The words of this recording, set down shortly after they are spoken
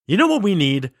You know what we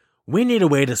need? We need a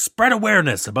way to spread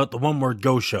awareness about the One Word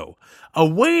Go Show. A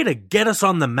way to get us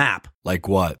on the map. Like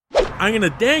what? I'm gonna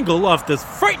dangle off this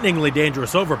frighteningly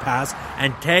dangerous overpass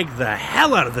and tag the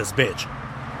hell out of this bitch.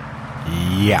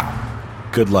 Yeah.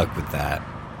 Good luck with that.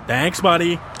 Thanks,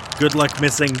 buddy. Good luck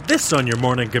missing this on your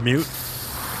morning commute.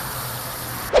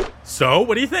 So,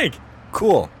 what do you think?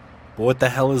 Cool. But what the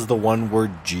hell is the One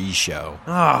Word G Show?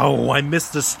 Oh, I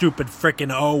missed the stupid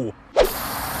frickin' O.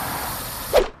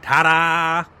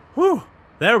 Ta-da! Whew,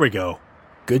 there we go.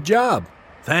 Good job.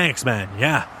 Thanks, man,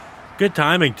 yeah. Good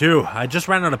timing, too. I just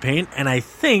ran out of paint, and I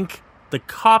think the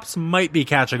cops might be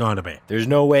catching on to me. There's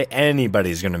no way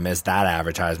anybody's gonna miss that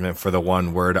advertisement for the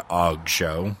One Word OG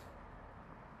Show.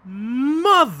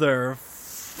 Mother...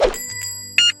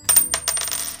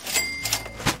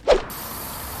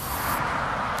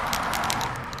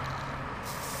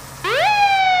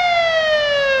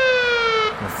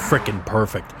 Frickin'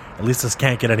 perfect. At least this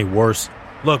can't get any worse.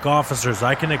 Look, officers,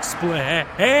 I can explain.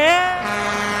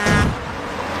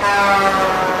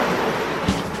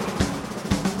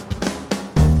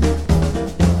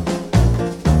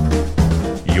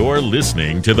 You're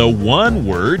listening to the One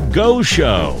Word Go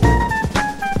Show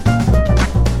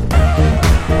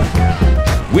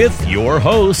with your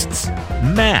hosts,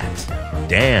 Matt,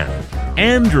 Dan,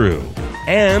 Andrew,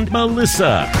 and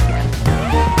Melissa.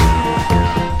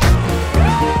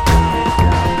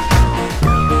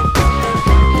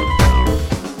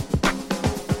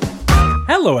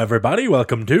 Hello, everybody.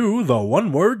 Welcome to the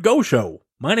One Word Go Show.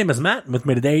 My name is Matt, and with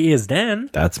me today is Dan.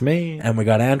 That's me. And we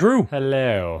got Andrew.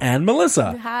 Hello. And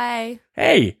Melissa. Hi.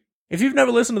 Hey, if you've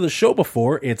never listened to the show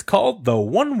before, it's called the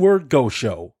One Word Go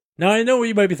Show. Now, I know what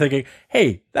you might be thinking,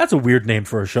 hey, that's a weird name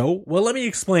for a show. Well, let me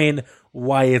explain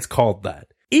why it's called that.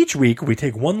 Each week, we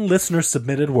take one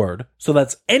listener-submitted word, so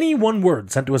that's any one word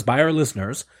sent to us by our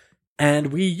listeners,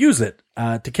 and we use it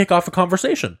to kick off a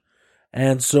conversation.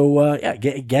 And so,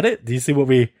 get it? Do you see what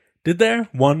we did there?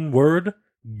 One word,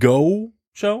 go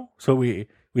show. So we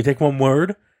take one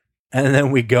word and then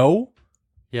we go.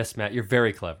 Yes, Matt, you're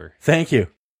very clever. Thank you.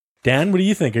 Dan, what do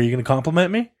you think? Are you going to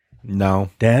compliment me?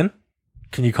 No. Dan,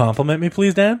 can you compliment me,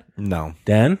 please, Dan? No.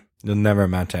 Dan? It'll never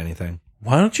amount to anything.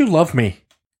 Why don't you love me?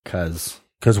 'Cause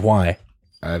Why?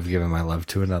 I've given my love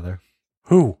to another.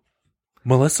 Who?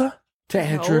 Melissa? To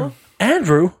Andrew.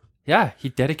 Andrew? Yeah, he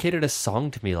dedicated a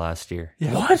song to me last year.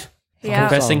 Yeah. What? Yeah.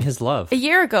 Confessing his love. A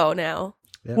year ago now.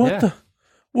 Yeah. What Yeah. the?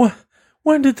 What?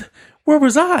 Where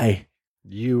was I?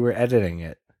 You were editing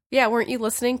it. Yeah, weren't you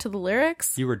listening to the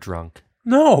lyrics? You were drunk.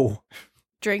 No.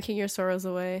 Drinking your sorrows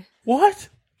away. What?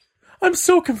 I'm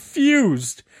so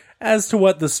confused as to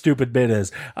what the stupid bit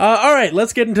is. All right,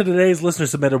 let's get into today's listener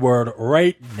submitted word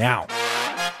right now.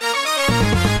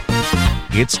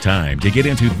 It's time to get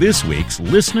into this week's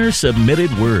listener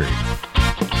submitted word.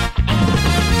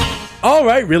 All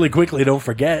right, really quickly, don't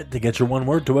forget to get your one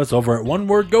word to us over at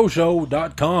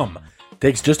onewordgoshow.com.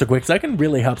 Takes just a quick second,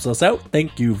 really helps us out.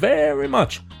 Thank you very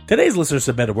much. Today's listener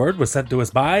submitted word was sent to us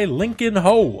by Lincoln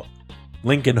Ho.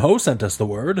 Lincoln Ho sent us the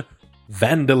word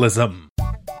vandalism.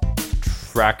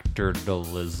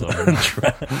 Tractordalism.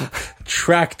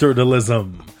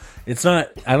 Tractordalism. It's not,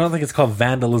 I don't think it's called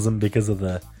vandalism because of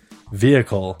the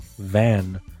vehicle,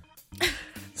 van.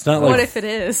 It's not like What if it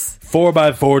is?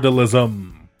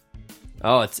 4x4-dalism.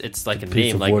 Oh, it's like a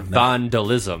piece name, of like wood now.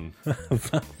 vandalism.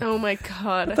 Oh my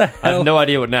god. I have no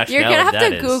idea what You're nationality gonna have that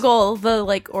to is. Google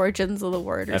the origins of the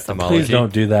word or something. Etymology. Please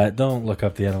don't do that. Don't look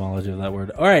up the etymology of that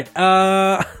word. All right.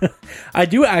 I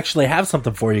do actually have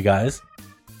something for you guys.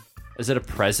 Is it a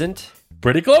present?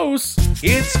 Pretty close.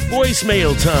 It's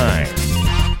voicemail time.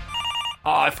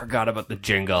 Oh, I forgot about the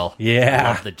jingle. Yeah.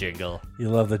 I love the jingle. You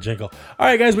love the jingle. All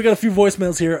right, guys, we got a few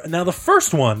voicemails here. Now, the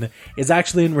first one is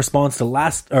actually in response to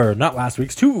not last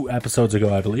week's, 2 episodes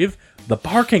ago, I believe, the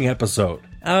parking episode.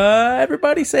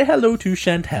 Everybody say hello to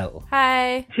Chantel.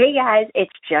 Hi. Hey guys, it's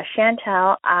just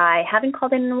Chantel. I haven't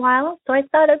called in a while, so I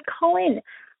thought I'd call in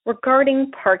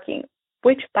regarding parking,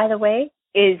 which, by the way,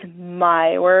 is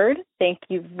my word. Thank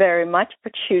you very much for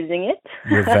choosing it.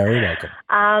 You're very welcome.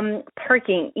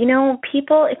 Parking. You know,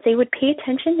 people, if they would pay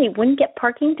attention, they wouldn't get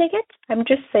parking tickets. I'm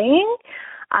just saying.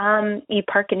 You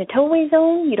park in a towaway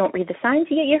zone, you don't read the signs,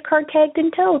 you get your car tagged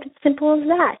and towed. It's simple as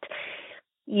that.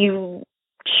 You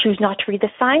choose not to read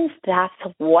the signs, that's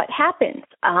what happens.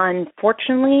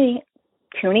 Unfortunately,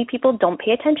 too many people don't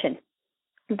pay attention.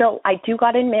 Though I do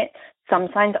got to admit, some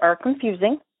signs are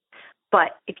confusing,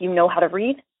 but if you know how to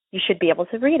read, you should be able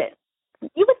to read it.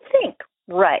 You would think,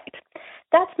 right.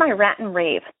 That's my rant and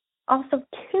rave. Also,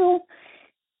 2,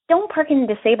 don't park in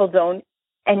the disabled zone.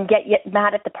 and get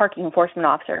mad at the parking enforcement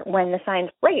officer when the sign's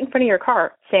right in front of your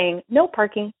car saying no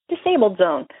parking, disabled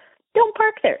zone. Don't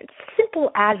park there. It's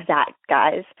simple as that,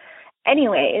 guys.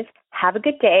 Anyways, have a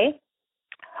good day.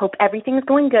 Hope everything's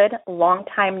going good. Long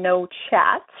time no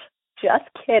chat. Just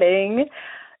kidding.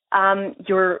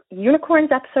 Your unicorns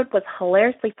episode was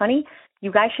hilariously funny.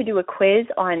 You guys should do a quiz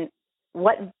on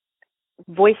what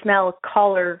voicemail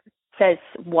caller says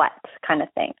what kind of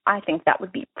thing. I think that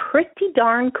would be pretty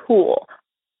darn cool,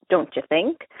 don't you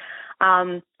think?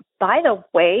 By the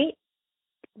way,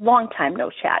 long time no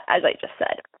chat, as I just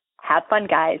said. Have fun,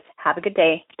 guys. Have a good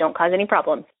day. Don't cause any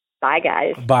problems. Bye,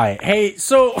 guys. Bye. Hey,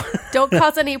 so Don't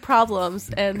cause any problems,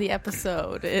 and the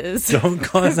episode is don't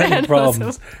cause any vandalism.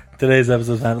 problems. Today's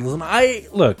episode is vandalism. By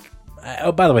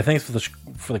the way, thanks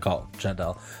for the call,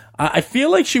 Chantel. I feel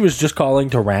like she was just calling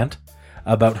to rant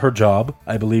about her job.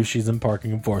 I believe she's in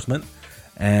parking enforcement,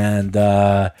 and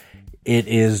it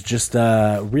is just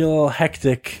a real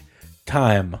hectic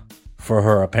time for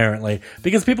her, apparently,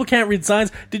 because people can't read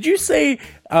signs. Did you say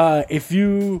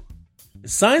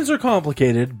signs are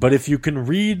complicated, but if you can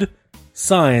read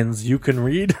signs, you can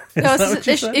read? Is No, that what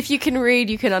you said? if you can read,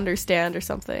 you can understand or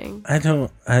something.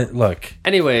 Look.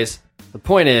 Anyways, the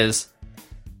point is,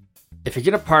 if you're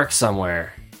gonna park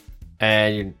somewhere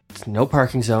and it's no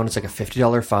parking zone, it's like a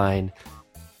 $50 fine,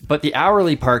 but the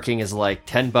hourly parking is like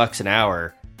 $10 an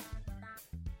hour.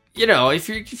 You know, if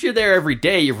you're there every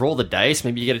day, you roll the dice.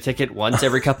 Maybe you get a ticket once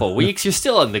every couple of weeks. You're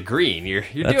still in the green. You're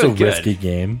That's doing a good, risky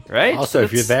game. right? Also,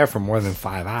 if you're there for more than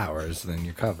 5 hours, then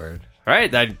you're covered. right,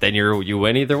 then you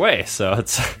win either way. So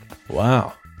it's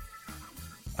Wow.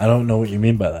 I don't know what you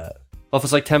mean by that. well, if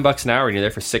it's like $10 an hour and you're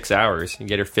there for 6 hours, you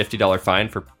get a $50 fine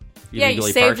for Yeah, you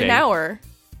illegally saved parking. an hour.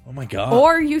 Oh my god.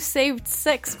 Or you saved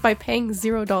 6 by paying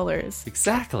 $0.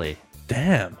 Exactly.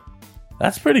 Damn.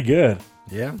 That's pretty good.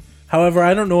 Yeah. However,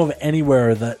 I don't know of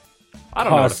anywhere that I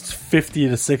don't know. costs $50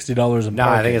 to $60 in No,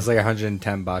 parking. I think it's like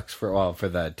 $110 for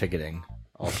the ticketing.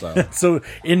 Also, So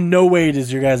in no way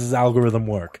does your guys' algorithm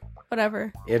work.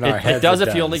 Whatever. in our It heads, does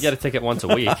if you only get a ticket once a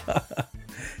week.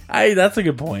 That's a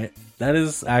good point. That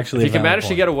is actually If you can a valid manage to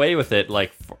point. get away with it,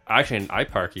 like actually, I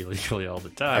park illegally all the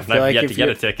time. feel And I've like yet if to get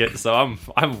a you- ticket, so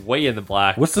I'm way in the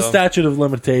black. What's the so- statute of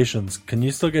limitations? Can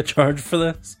you still get charged for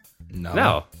this?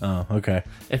 No. Oh, okay.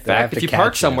 In have fact, if to you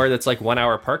park catch you. somewhere that's like 1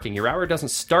 hour parking, your hour doesn't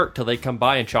start till they come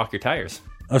by and chalk your tires.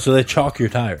 Oh, so they chalk your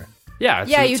tire. Yeah,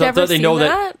 Yeah, you've never they seen know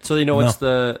that? So they know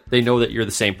No. they know that you're the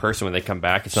same person when they come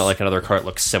back. It's not like another car that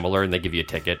looks similar and they give you a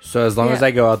ticket. So as long as Yeah.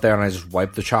 I go out there and I just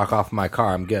wipe the chalk off my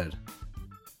car, I'm good.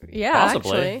 Yeah,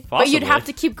 Possibly. actually. But you'd Possibly. have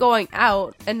to keep going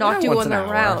out and not Yeah, do once one an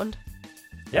hour. around.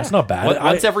 That's not bad.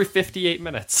 Once every 58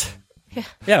 minutes.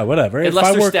 Yeah, whatever. Unless if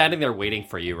I they're work, standing there waiting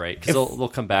for you, right? Because they'll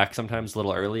come back sometimes a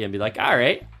little early and be like, all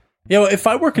right. if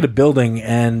I work at a building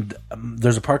and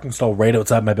there's a parking stall right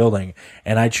outside my building,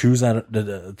 and I choose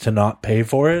to not pay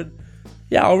for it,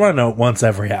 yeah, I'll run out once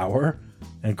every hour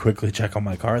and quickly check on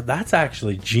my car. That's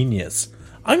actually genius.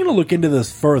 I'm going to look into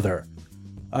this further.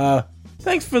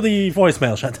 Thanks for the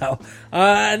voicemail, Chantal.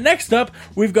 Next up,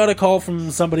 we've got a call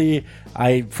from somebody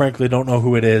I frankly don't know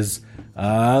who it is.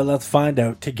 Let's find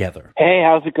out together. Hey,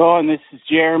 how's it going? This is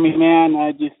Jeremy, man.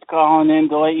 I just calling in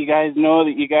to let you guys know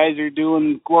that you guys are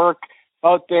doing work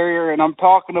out there, and I'm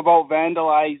talking about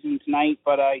vandalizing tonight,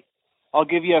 but I'll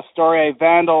give you a story. I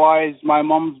vandalized my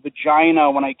mom's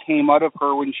vagina when I came out of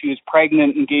her when she was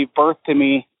pregnant and gave birth to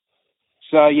me.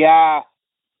 So, yeah,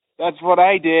 that's what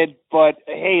I did, but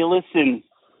hey, listen,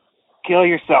 kill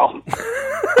yourself.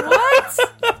 What?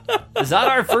 Is that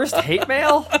our first hate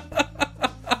mail?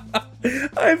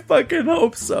 I fucking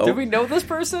hope so. Do we know this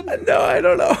person? No, I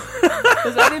don't know.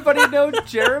 Does anybody know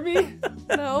Jeremy?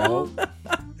 No.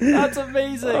 That's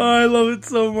amazing. Oh, I love it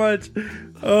so much.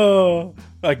 Oh,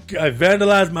 I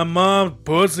vandalized my mom's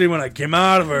pussy when I came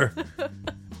out of her.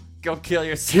 Go kill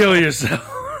yourself. Kill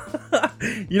yourself.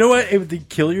 You know what? The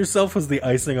kill yourself was the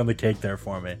icing on the cake there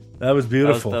for me. That was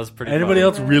beautiful. That was pretty Anybody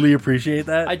funny. else really appreciate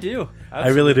that? I do. I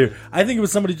really do. I think it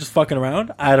was somebody just fucking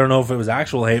around. I don't know if it was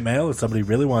actual hate mail, if somebody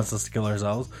really wants us to kill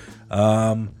ourselves.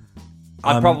 I'm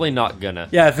probably not gonna.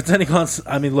 Yeah, if it's any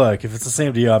I mean, look, if it's the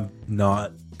same to you, I'm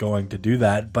not going to do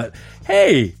that. But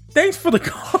hey, thanks for the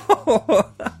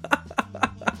call.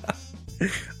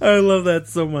 I love that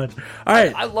so much. All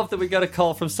right. I love that we got a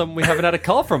call from someone we haven't had a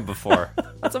call from before.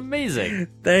 That's amazing.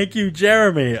 Thank you,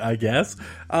 Jeremy, I guess.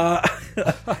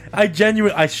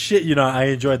 I shit you not, I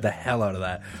enjoyed the hell out of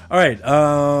that. All right.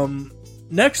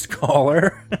 Next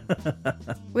caller.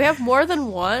 We have more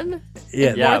than one?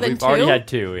 Yeah. Yeah, than we've already two? had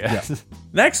two. Yeah.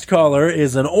 Next caller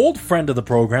is an old friend of the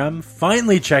program,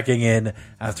 finally checking in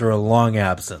after a long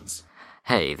absence.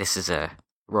 Hey, this is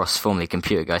Ross, formerly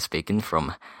Computer Guy speaking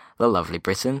from the lovely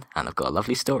Britain, and I've got a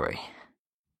lovely story.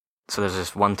 So there's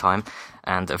this one time,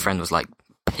 and a friend was, like,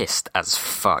 pissed as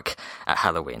fuck at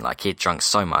Halloween. Like, he'd drunk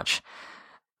so much,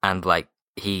 and, like,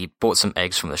 he bought some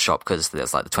eggs from the shop, because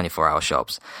there's, like, the 24-hour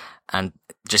shops, and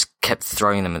just kept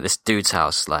throwing them at this dude's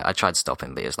house. Like, I tried to stop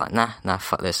him, but he was like, nah,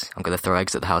 fuck this. I'm gonna throw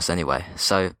eggs at the house anyway.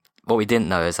 So what we didn't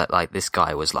know is that, like, this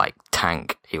guy was, like,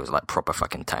 tank. He was, like, proper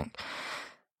fucking tank.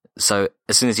 So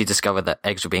as soon as he discovered that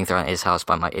eggs were being thrown at his house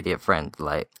by my idiot friend,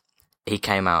 like, he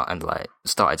came out and, like,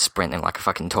 started sprinting like a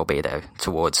fucking torpedo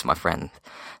towards my friend.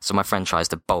 So my friend tries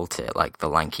to bolt it like the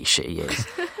lanky shit he is.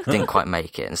 Didn't quite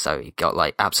make it, and so he got,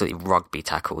 like, absolutely rugby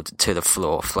tackled to the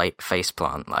floor, face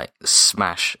plant, like,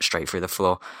 smash straight through the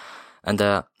floor. And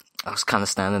I was kind of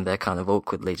standing there kind of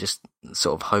awkwardly, just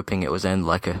sort of hoping it was end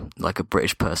like a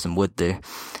British person would do,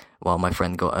 while my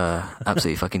friend got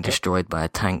absolutely fucking destroyed by a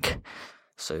tank.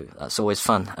 So that's always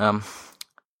fun.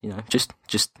 You know, just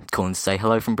calling to say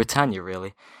hello from Britannia,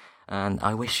 really. And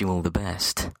I wish you all the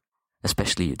best.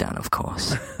 Especially you, Dan, of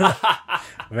course.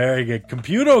 Very good.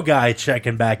 Computer Guy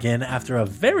checking back in after a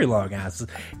very long ass.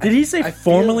 Did he say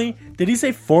formally? Did he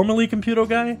say formally Computer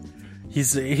Guy?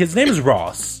 His name is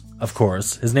Ross, of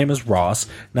course. His name is Ross.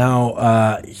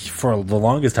 Now, for the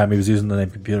longest time, he was using the name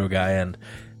Computer Guy, and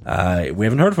we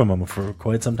haven't heard from him for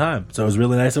quite some time. So it was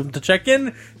really nice of him to check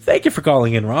in. Thank you for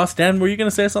calling in, Ross. Dan, were you going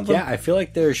to say something? Yeah, I feel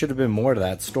like there should have been more to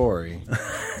that story.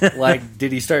 Like,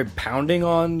 did he start pounding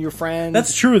on your friend?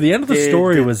 That's true. The end of the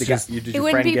story was just... Did It your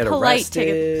wouldn't friend be get polite to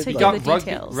arrested? give Got the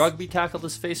details. rugby tackled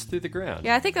his face through the ground.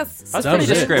 Yeah, I think that's That's That pretty was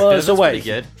it. descriptive. Well, That's so what? pretty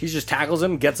good. He just tackles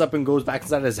him, gets up, and goes back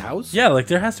inside his house? Yeah, like,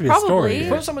 there has to be a Probably. story. You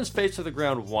here. put someone's face to the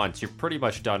ground once, you're pretty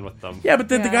much done with them. Yeah, but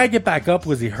did the Yeah. guy get back up?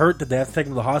 Was he hurt? Did they have to take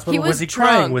him to the hospital? He was he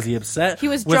crying? drunk. Was he upset? He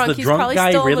was drunk. the He's drunk probably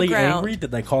guy still on the really ground. angry?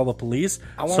 Did they call the police?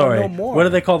 I wanna Sorry, know more. what do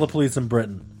they call the police in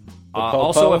Britain?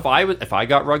 Also, if I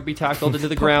got rugby tackled into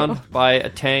the ground by a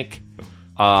tank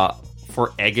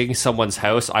for egging someone's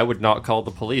house, I would not call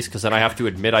the police, because then I have to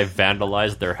admit I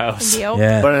vandalized their house. Yep.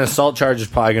 Yeah, But an assault charge is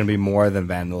probably going to be more than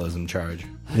vandalism charge.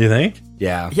 you think?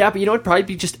 Yeah. Yeah, but you know, it'd probably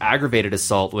be just aggravated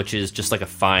assault, which is just like a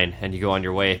fine, and you go on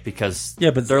your way, because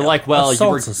Yeah, but they're like, well, you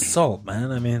were... assault's assault,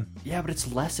 man. I mean, Yeah, but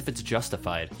it's less if it's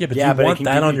justified. yeah, but Yeah, you but want it can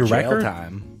that give on you your jail record?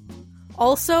 time.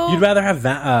 Also, You'd rather have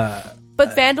that?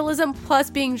 but vandalism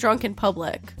plus being drunk in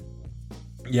public.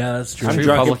 Yeah, that's true. I'm True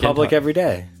drunk in public public input. every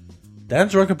day.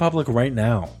 Dan's drunk in public right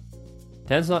now.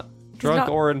 Dan's not drunk not-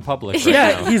 or in public right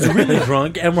Yeah, now. he's really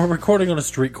drunk, and we're recording on a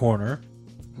street corner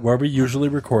where we usually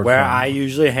record. Where from. I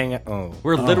usually hang out. Oh.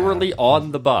 We're literally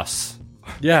on the bus.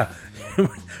 Yeah.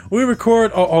 We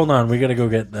record. Oh, hold on. We got to go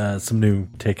get some new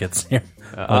tickets here.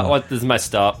 What? This is my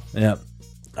stop. Yep.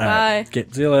 All right. Bye. Okay,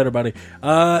 see you later, buddy.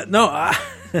 No,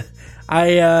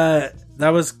 that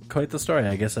was quite the story.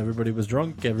 I guess everybody was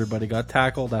drunk. Everybody got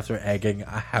tackled after egging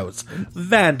a house.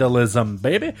 Vandalism,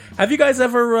 baby. Have you guys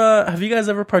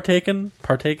ever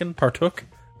partook?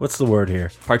 What's the word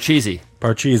here? Parcheesi.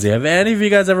 Parcheesi. Have any of you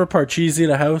guys ever parcheesied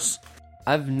a house?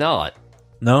 I've not.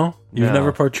 No? You've No.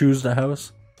 never parchoosed a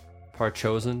house?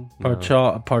 Parchosen? No.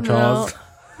 Parchazed?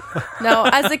 No,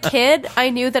 as a kid, I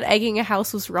knew that egging a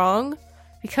house was wrong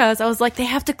because I was like, they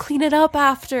have to clean it up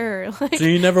after. Like, So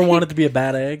you never wanted to be a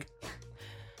bad egg?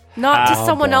 not to Ow,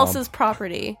 someone Bob. else's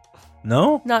property.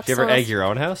 No? Not Do you ever egg your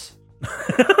own house?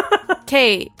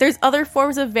 Okay, there's other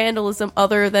forms of vandalism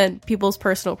other than people's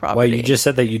personal property. Well, you just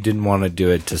said that you didn't want to do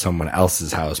it to someone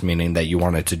else's house, meaning that you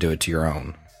wanted to do it to your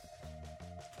own.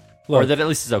 Or that at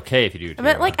least is okay if you do it to I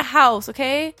meant your like a house,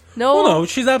 okay? No. Well, no,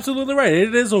 she's absolutely right.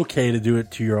 It is okay to do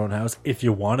it to your own house if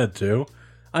you wanted to.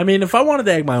 I mean, if I wanted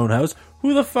to egg my own house,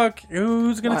 who's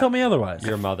going to tell me otherwise? own.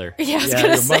 Your mother. Yeah, I was Yeah, gonna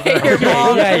your say mother. your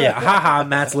mom. Yeah. Haha,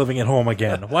 Matt's living at home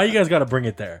again. Why you guys got to bring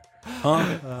it there?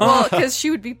 Huh? Well, because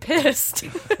she would be pissed.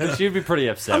 She'd be pretty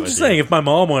upset I'm with just you. saying, if my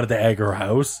mom wanted to egg her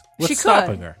house, what's she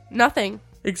stopping could. her? Nothing.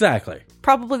 Exactly.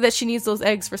 Probably that she needs those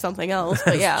eggs for something else,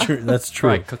 but yeah. True. That's true.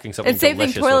 Right, cooking something And same thing,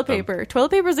 delicious toilet with them. paper.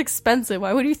 Toilet paper is expensive.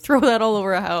 Why would you throw that all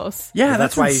over a house? Yeah,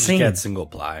 That's why insane. you just get single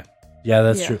ply. Yeah,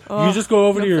 that's Yeah. true. Oh, you just go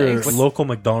over no to your thanks. local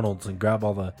McDonald's and grab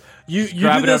all the. You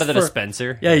Grab do it out this of the for-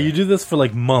 dispenser. Yeah, you do this for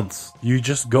like months. You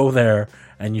just go there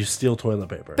and you steal toilet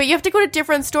paper. But you have to go to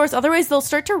different stores, otherwise they'll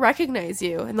start to recognize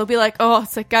you, and they'll be like, "Oh,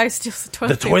 it's that guy who steals the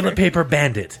toilet the toilet paper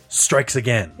bandit strikes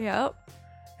again. Yep.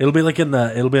 It'll be like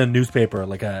it'll be a newspaper,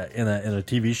 like in a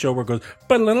TV show where it goes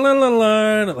and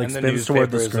it like And the spins toward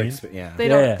the newspaper is screen. like, yeah. They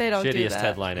Yeah. don't do Shittiest that.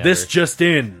 headline ever. This just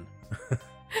in: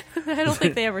 I don't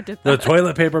think they ever did the that.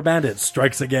 toilet paper bandit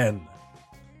strikes again.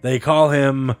 They call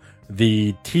him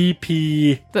the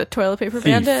TP The toilet paper thief.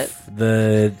 bandit.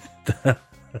 The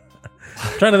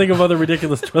trying to think of other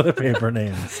ridiculous toilet paper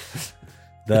names.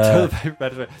 Toilet paper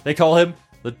bandit. They call him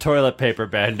the toilet paper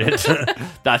bandit.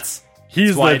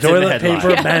 He's why the it's in the toilet headline.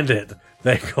 paper bandit.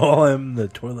 They call him the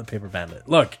toilet paper bandit.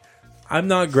 Look, I'm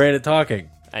not great at talking.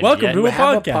 And Welcome yet to we a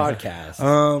Have podcast. a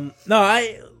podcast.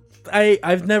 No,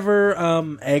 I've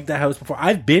never egged a house before.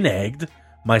 I've been egged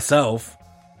myself.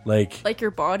 Like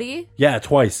your body? Yeah,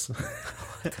 twice.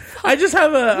 I just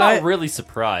have a. I'm not really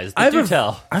surprised. I have Do a-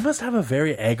 tell. I must have a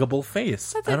very eggable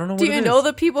face. I don't know. Do what you it know is.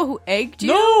 the people who egged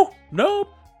you? No,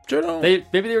 sure don't.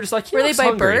 Maybe they were just like, he Were they looks by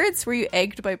hungry. birds? Were you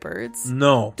egged by birds?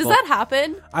 No. Does that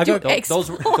happen? I Do got- eggs those-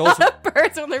 fall those- out of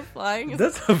birds when they're flying?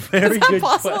 That's a very Is that good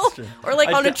possible? question. Or like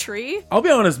I on a got- tree? I'll be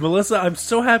honest, Melissa. I'm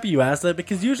so happy you asked that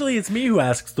because usually it's me who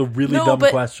asks the really No, dumb but,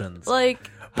 questions.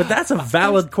 Like, But that's a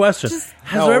valid question. just-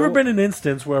 Has there ever been an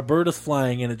instance where a bird is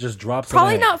flying and it just drops?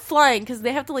 probably an egg? not flying because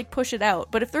they have to like push it out.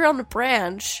 But if they're on a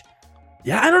branch,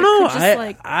 Yeah, I don't it know. could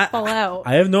just I fall out.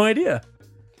 I have no idea.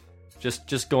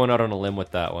 Just going out on a limb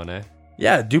with that one, eh?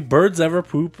 Yeah, do birds ever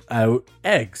poop out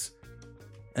eggs?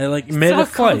 And like It's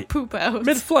not called mid-flight, poop out.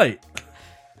 mid-flight,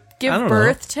 Give I don't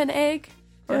birth to an egg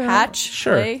or Yeah, hatch.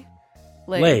 sure.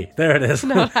 Lay. There it is.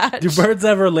 No, hatch. Do birds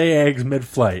ever lay eggs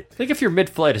mid-flight? I think if your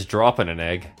mid-flight is dropping an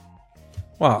egg,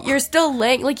 Wow, You're still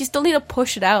laying. Like you still need to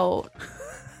push it out.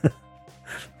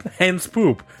 hens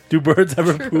poop. Do birds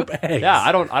ever poop eggs? yeah,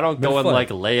 I don't go and Mid-flight. like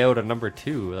lay out a number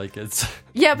 2. Like it's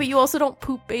Yeah, but you also don't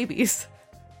poop babies.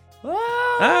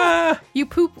 Ah, You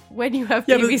poop when you have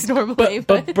yeah, babies normally.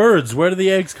 but birds, where do the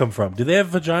eggs come from? Do they have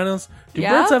vaginas? Do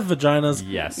Yeah? birds have vaginas?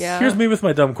 yes. Yeah. Here's me with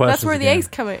my dumb questions. that's where the again.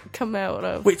 eggs come out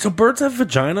of. Wait, so birds have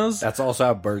vaginas? That's also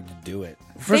how birds do it.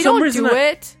 For they some don't reason, do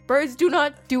it. Birds do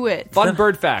not do it. Fun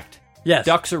bird fact. Yes.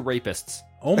 Ducks are rapists.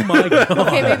 Oh my god.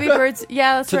 Okay, maybe birds.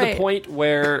 Yeah, that's To right. the point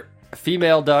where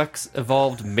female ducks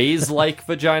evolved maze-like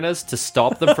vaginas to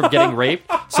stop them from getting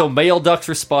raped, so male ducks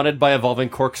responded by evolving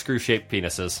corkscrew-shaped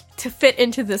penises. To fit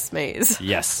into this maze.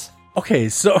 Yes. Okay,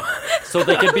 so So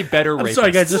they can be better rapists. I'm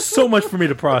sorry, guys. There's so much for me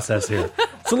to process here.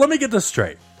 So let me get this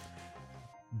straight.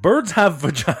 Birds have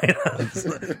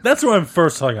vaginas. That's where I'm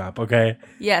first hung up. Okay,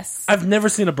 Yes. I've never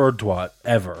seen a bird twat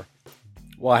ever.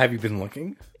 Well, have you been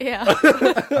looking? Yeah.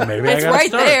 Maybe I It's gotta right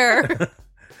start. there.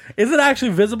 Is it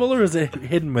actually visible or is it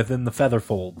hidden within the feather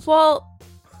folds? Well,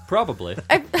 Probably.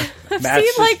 I've Matt's seen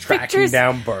just like tracking pictures.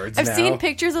 down birds I've now. seen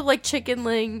pictures of like chicken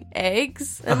laying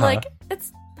eggs, and like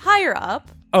it's higher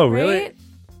up. Oh, really? Right?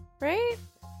 Right?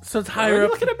 So it's What are higher you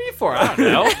up. looking at me for? I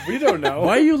don't know. We don't know.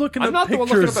 Why are you looking I'm at not the pictures?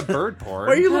 one looking up at bird porn.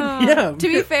 Why are you looking? Yeah. To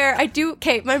be fair, I do.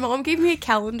 Okay, my mom gave me a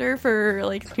calendar for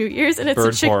like New Year's, and it's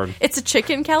Bird a porn. It's a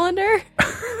chicken calendar,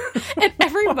 and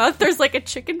every month there's like a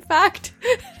chicken fact.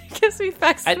 It gives me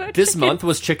facts about This chicken. month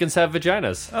was chickens have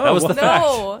vaginas. Oh, that was the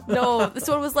fact. No. This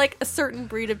one was like a certain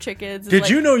breed of chickens. Did like,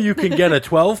 you know you can get a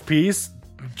 12-piece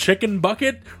chicken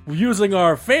bucket using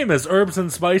our famous herbs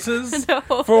and spices No.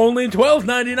 for only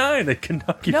 $12.99 at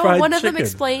Kentucky No, Fried one of Chicken? them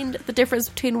explained the difference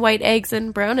between white eggs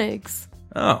and brown eggs.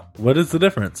 Oh, what is the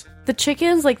difference? The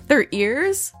chickens, like their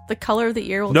ears, the color of the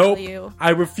ear will Nope, tell you. I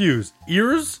refuse.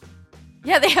 Ears?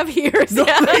 Yeah, they have ears. No,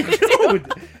 yeah, they they do.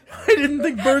 don't. I didn't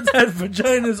think birds had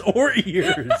vaginas or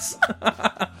ears.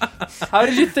 How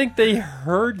did you think they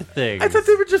heard things? I thought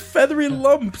they were just feathery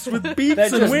lumps with beaks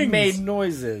that and just wings. made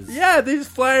noises. Yeah, they just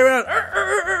fly around.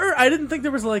 I didn't think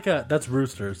there was like a. That's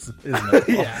roosters, isn't it?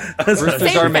 Yeah. Roosters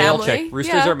Same are male family,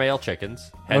 Roosters yeah. are male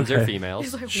chickens. Hens are Okay. females.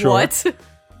 He's like, Sure. what?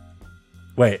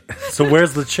 Wait, so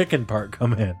where's the chicken part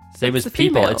come in? Same as the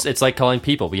people. female. It's like calling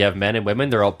people. We have men and women.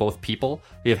 They're all both people.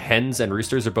 We have hens and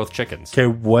roosters are both chickens. Okay,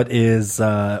 what is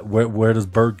where does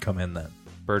bird come in then?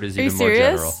 Bird is Are you even more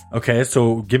serious? general. Okay,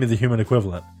 so give me the human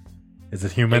equivalent. Is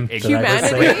it human? Did I just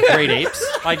say Humanity? it? Great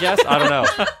apes, I guess. I don't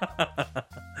know.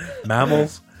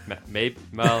 Mammals? Maybe.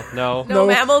 Well, no. No,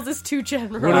 mammals is too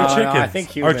general. What are no, chickens? I think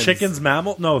Are humans- chickens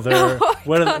mammal? No, they're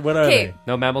what are Okay. they?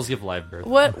 No, mammals give live birth.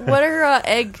 What are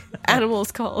egg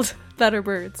animals called that are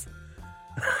birds?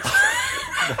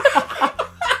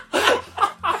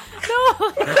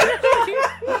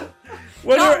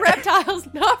 What Not are, reptiles,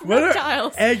 not what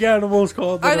reptiles. are egg animals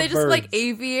called? that Are they just birds? like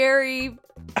aviary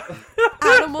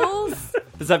animals?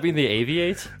 Does that mean they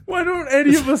aviate? Why don't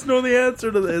any of us know the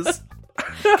answer to this?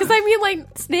 Because I mean,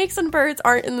 like snakes and birds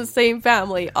aren't in the same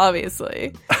family,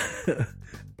 obviously.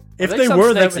 If I think they some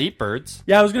were, snakes that eat birds.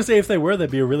 yeah, I was gonna say if they were, that'd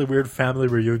be a really weird family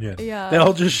reunion. Yeah. they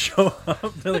all just show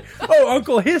up. They're like, "Oh,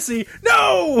 Uncle Hissy,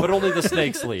 no!" But only the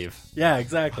snakes leave. Yeah,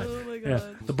 exactly. Oh my Yeah.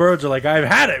 God. The birds are like, I've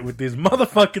had it with these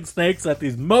motherfucking snakes at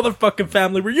these motherfucking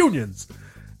family reunions.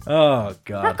 Oh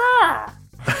god.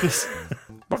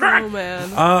 Oh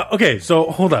man. Okay, so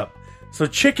hold up. So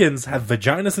chickens have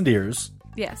vaginas and ears.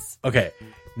 Yes. Okay.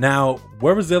 Now,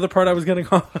 where was the other part I was getting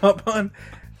hung up on?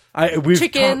 We've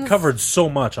Chickens, covered so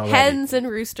much already. Hens and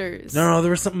roosters. No,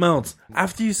 there was something else.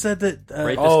 After you said that...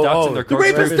 Rapist ducks and their the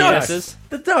rapist ducks! penises.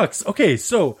 The ducks! Okay,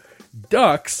 so,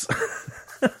 ducks...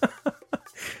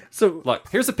 So, Look,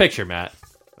 here's a picture, Matt.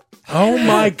 oh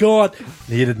my god.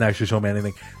 He didn't actually show me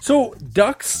anything. So,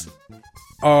 ducks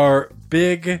are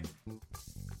big...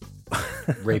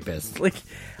 Rapist. Like,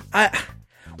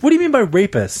 what do you mean by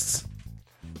rapists?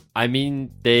 I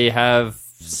mean, they have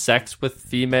sex with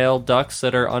female ducks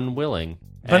that are unwilling.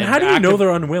 But And how do you know they're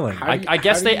unwilling? How do you- I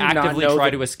guess how do they you not actively know try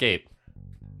the- to escape.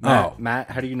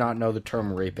 Matt, how do you not know the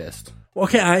term rapist?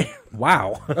 Okay,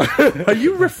 wow. Are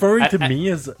you referring to me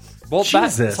as... Well,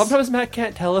 Jesus. sometimes Matt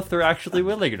can't tell if they're actually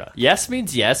willing or not. Yes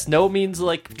means yes. No means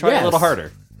like try Yes. a little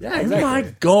harder. Yeah, Oh my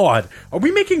god. Are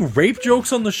we making rape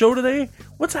jokes on the show today?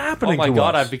 What's Oh happening my to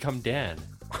god, us? I've become Dan.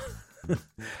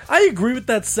 I agree with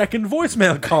that second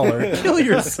voicemail caller. Kill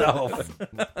yourself.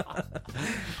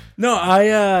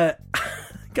 No,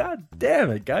 God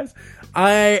damn it, guys.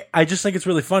 I just think it's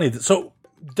really funny. So,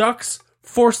 ducks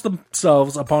force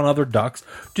themselves upon other ducks.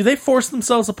 Do they force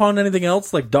themselves upon anything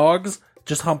else, like dogs?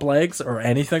 Just hump legs or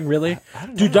anything, really?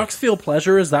 Do ducks feel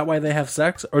pleasure? Is that why they have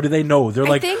sex? Or do they know? They're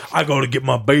like, think- I gotta get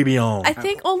my baby on. I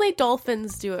think only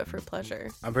dolphins do it for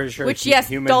pleasure. I'm pretty sure. Which, yes,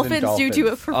 humans dolphins, and do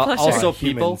it for pleasure. also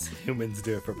people. humans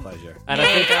do it for pleasure. And I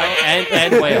think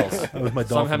and whales. That was my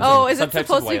dolphin. Sometimes- Oh, is some it types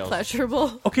supposed of to be whales.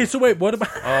 pleasurable? Okay, so wait, what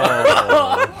about...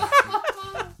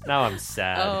 Now I'm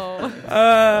sad.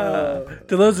 Oh.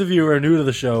 To those of you who are new to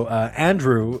the show,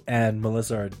 Andrew and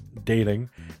Melissa are dating.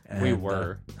 And, We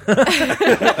were.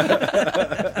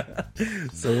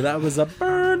 So that was a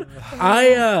burn.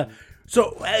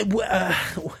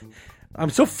 I'm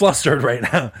so flustered right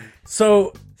now.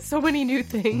 So So many new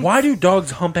things. why do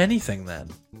dogs hump anything then?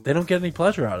 They don't get any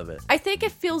pleasure out of it. I think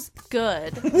it feels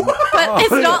good. But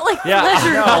it's not like Yeah.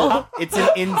 pleasurable. It's an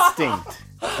instinct.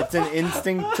 It's an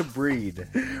instinct to breed.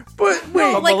 But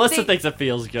wait, Like Melissa they- thinks it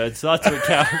feels good, so that's what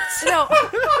counts. No.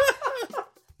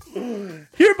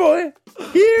 here, boy,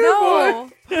 here, No.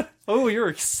 boy. Oh, you're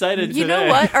excited You today. know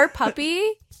what? Our puppy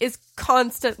is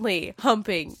constantly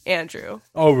humping Andrew.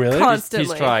 Oh, really? Constantly.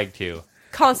 He's trying to.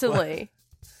 Constantly.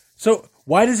 So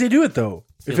why does he do it though?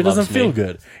 If He it doesn't loves feel me.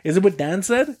 good, is it what Dan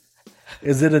said?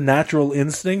 Is it a natural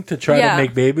instinct to try Yeah. to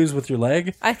make babies with your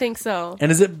leg? I think so. And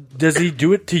does he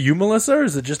do it to you, Melissa, or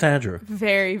is it just Andrew?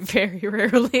 Very, very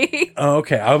rarely. Oh,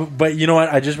 okay. But you know what?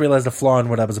 I just realized a flaw in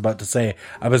what I was about to say.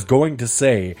 I was going to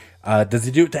say, does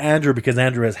he do it to Andrew because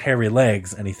Andrew has hairy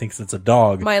legs and he thinks it's a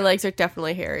dog? My legs are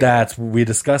definitely hairy. We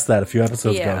discussed that a few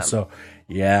episodes ago. Yeah. So,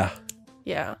 yeah,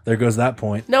 Yeah. there goes that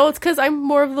point. No, it's because I'm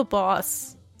more of the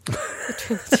boss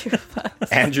between the two of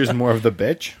us. Andrew's more of the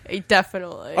bitch.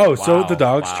 Definitely. Oh, so Wow, the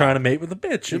dog's wow. trying to mate with a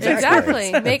bitch. It makes exactly.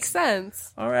 perfect sense. Makes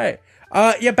sense. All right.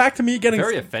 Yeah, back to me getting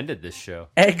Very offended this show.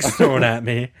 eggs thrown at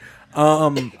me.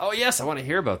 Oh yes, I want to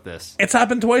hear about this. It's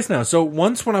happened twice now. So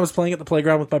once when I was playing at the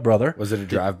playground with my brother. Was it a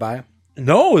drive-by?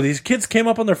 No, these kids came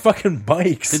up on their fucking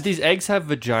bikes. Did these eggs have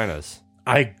vaginas?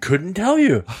 I couldn't tell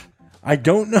you. I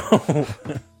don't know.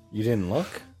 You didn't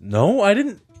look? No, I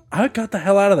didn't. I got the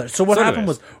hell out of there. So what So happened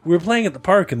anyways. was we were playing at the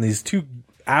park and these two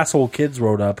asshole kids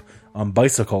rode up on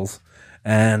bicycles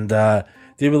and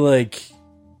they were like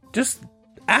just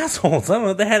assholes. I don't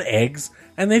know. They had eggs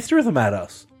and they threw them at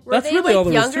us. Were That's they really all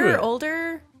like there was to younger, it.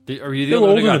 older? Are you They the were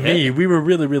only older one than who got me. hit? We were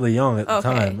really, really young at the Okay.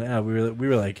 time. Yeah, we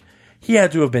were like, he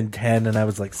had to have been 10 and I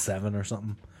was like 7 or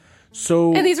something.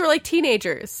 So And these were like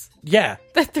teenagers yeah,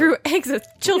 that threw eggs at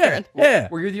yeah, children. yeah.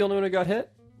 Were you the only one who got hit?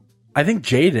 I think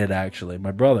Jay did actually,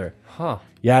 my brother. Huh.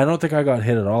 Yeah, I don't think I got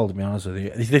hit at all, to be honest with you.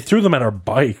 They threw them at our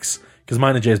bikes because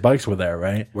mine and Jay's bikes were there,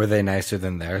 right? Were they nicer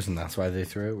than theirs and that's why they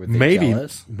threw it? Were they Maybe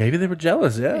jealous? they were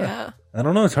jealous. Yeah. Yeah. I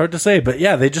don't know. It's hard to say, but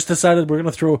yeah, they just decided we're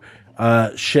gonna throw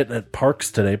shit at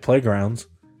parks today, playgrounds.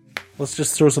 Let's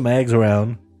just throw some eggs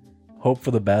around, hope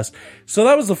for the best. So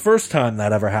that was the first time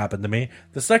that ever happened to me.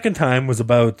 The second time was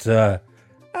about at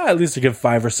least a good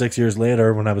 5 or 6 years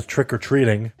later when I was trick or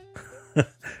treating,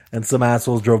 and some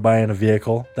assholes drove by in a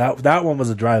vehicle. That one was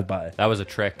a drive by. That was a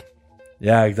trick.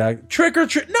 Yeah, exactly. Trick or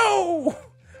treat? No.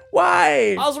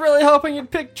 Why? I was really hoping you'd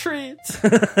pick treats.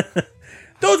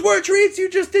 Those were treats. You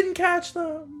just didn't catch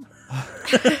them.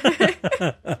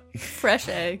 Fresh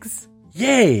eggs.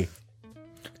 Yay.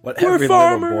 What We're every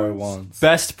farmers. little boy wants.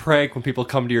 Best prank when people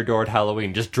come to your door at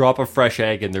Halloween. Just drop a fresh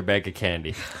egg in their bag of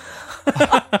candy.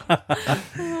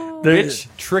 Bitch,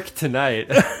 trick tonight.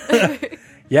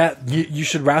 Yeah, you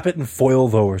should wrap it in foil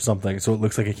though or something so it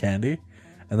looks like a candy,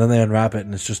 and then they unwrap it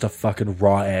and it's just a fucking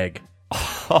raw egg.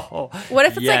 Oh, What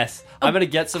if it's yes. like I'm gonna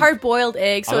get some hard-boiled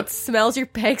egg, so I'm- it smells your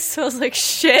egg smells like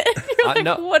shit? You're like,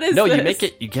 no, what is no, this? you make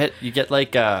it. You get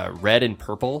like red and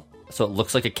purple, so it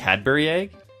looks like a Cadbury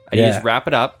egg, and you Yeah. just wrap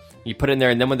it up. You put it in there,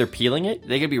 and then when they're peeling it,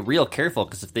 they gotta be real careful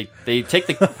because if they take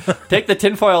the take the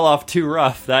tinfoil off too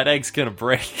rough, that egg's gonna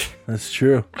break. That's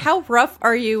true. How rough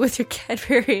are you with your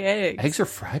Cadbury eggs? Eggs are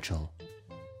fragile.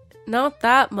 Not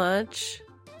that much.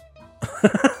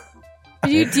 Do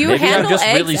you Maybe I'm handle just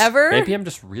eggs really, ever? Maybe I'm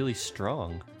just really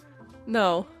strong.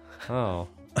 No. Oh,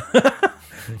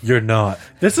 You're not.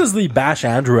 This is the Bash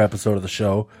Andrew episode of the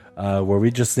show, where we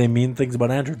just say mean things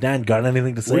about Andrew. Dan, got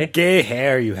anything to say? What gay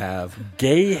hair you have.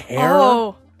 Gay hair?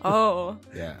 Oh.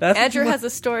 Yeah. That's Andrew what- has a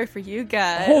story for you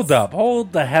guys. Hold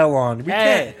the hell on. We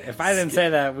Hey, can't. if I didn't say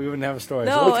that, we wouldn't have a story.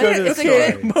 No, so let's go to the it's a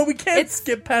story. good- But we can't It's-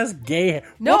 skip past gay hair.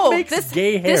 No, what makes this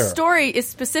gay hair? this story is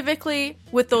specifically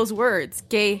with those words,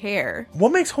 gay hair.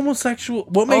 What makes homosexual?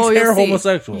 What makes you'll hair see.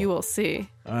 homosexual? You will see.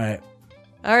 All right.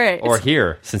 All right. or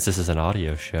here, since this is an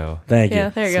audio show. Thank yeah,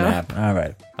 you. there you go. Snap. All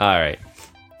right. All right.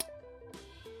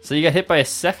 So you got hit by a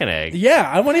second egg. Yeah,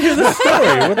 I want to hear the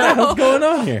story. What the hell's going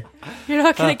on here? You're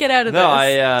not gonna get out of No,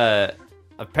 this.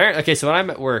 apparently. Okay, so when I'm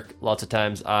at work, lots of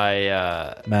times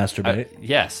Masturbate.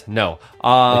 yes, no. we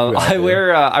all I do.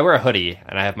 wear a hoodie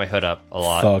and I have my hood up a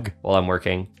lot Thug. while I'm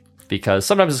working because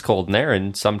sometimes it's cold in there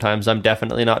and sometimes I'm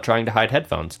definitely not trying to hide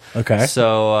headphones. Okay.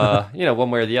 So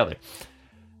one way or the other.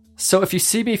 So if you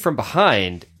see me from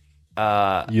behind,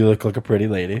 You look like a pretty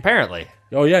lady. apparently,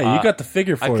 Oh yeah, you got the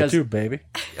figure for it 'cause- too, baby.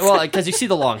 well, because you see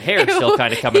the long hair still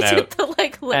kind of coming It's out. with the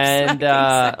like lip And,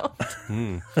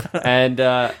 smacking sound.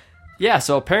 And yeah,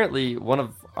 so apparently one of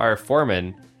our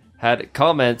foremen had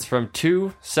comments from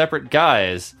two separate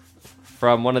guys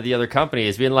from one of the other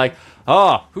companies being like,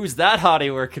 "Oh, who's that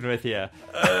hottie working with you?"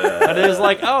 And it was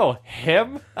like, "Oh,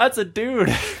 him? That's a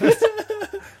dude."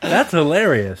 That's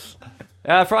hilarious.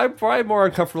 Probably more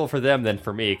uncomfortable for them than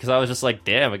for me because I was just like,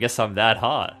 "Damn, I guess I'm that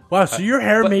hot." Wow, so your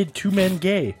hair made two men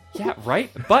gay. Yeah,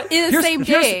 right. But In the same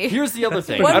day. Here's the other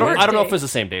thing. One I don't know work if it was the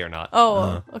same day or not.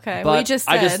 Oh, okay. But We just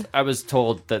said. I was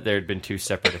told that there had been two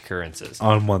separate occurrences.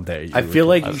 On one day. I feel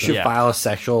like you should yeah. file a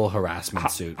sexual harassment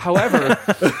suit. However,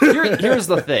 here's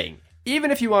the thing.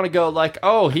 Even if you want to go like,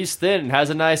 oh, he's thin and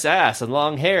has a nice ass and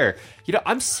long hair,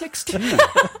 I'm 6'2".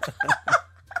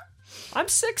 I'm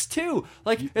 6'2".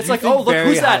 Like it's you like, think oh, look, very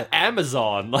who's that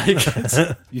Amazon? Like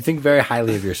You think very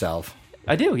highly of yourself.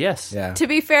 I do, yes. Yeah. To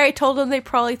be fair, I told them they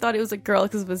probably thought it was a girl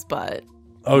because of his butt.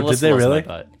 Oh, did Melissa they loves my really?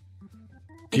 butt.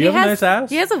 Do you have a nice ass?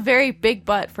 He has a very big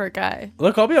butt for a guy.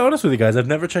 Look, I'll be honest with you guys. I've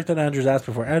never checked out Andrew's ass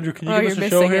before. Andrew, can you Oh, give you're us a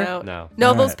missing show here? out. No. No,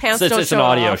 All those right. pants It's, don't it's an show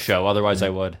audio off. show. Otherwise, I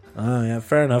would. Oh, yeah,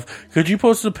 fair enough. Could you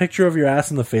post a picture of your ass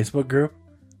in the Facebook group?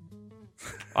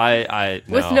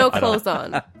 With no clothes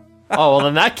on. Oh, well,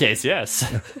 in that case, yes.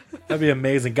 That'd be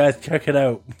amazing. Guys, check it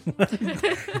out.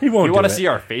 He won't You want to do it. see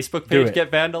our Facebook Do page it.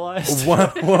 get vandalized? One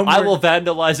I word- will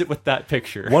vandalize it with that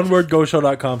picture.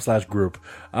 onewordgoshow.com/group.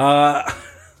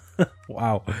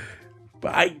 Wow.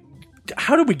 But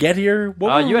how did we get here?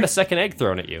 What were You had we- a second egg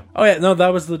thrown at you. Oh yeah, no, that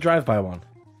was the drive-by one.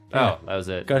 Oh, that was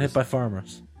it. Got hit by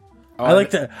farmers. I like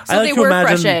to. So I like they to were imagine.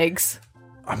 fresh eggs.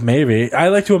 Maybe I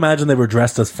like to imagine they were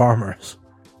dressed as farmers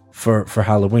for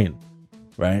Halloween,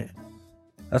 right?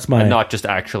 That's my. And not just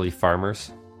actually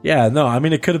farmers. Yeah, no. I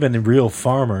mean, it could have been real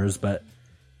farmers, but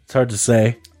it's hard to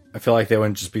say. I feel like they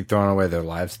wouldn't just be throwing away their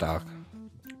livestock.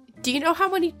 Do you know how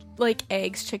many like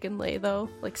eggs chicken lay though?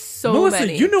 Like so Melissa,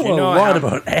 many. you know you a know lot how-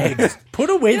 about eggs. Put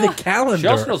away the calendar. She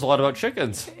also knows a lot about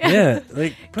chickens. Yeah,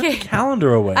 like put the Okay.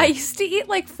 calendar away. I used to eat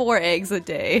like 4 eggs a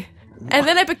day. And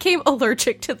then I became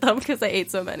allergic to them because I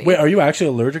ate so many. Wait, are you actually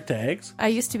allergic to eggs? I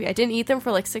used to be. I didn't eat them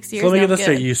for like 6 years. So let me now get I'm this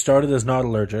straight. good. You started as not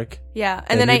allergic. Yeah,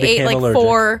 and then then you I ate became like allergic.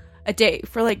 4 a day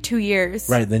for like 2 years.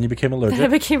 Right, then you became Then I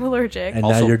allergic. became allergic. And now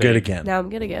Also you're good big. again. Now I'm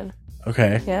good again.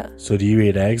 Okay. Yeah. So do you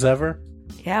eat eggs ever?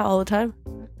 Yeah, all the time.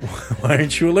 Why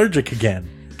aren't you allergic again?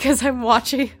 Because I'm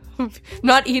watching,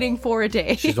 not eating 4 a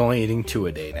day. She's only eating 2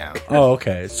 a day now. Oh,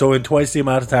 okay. So in twice the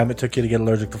amount of time it took you to get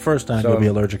allergic the first time, So- you'll be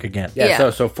allergic again. Yeah, Yeah.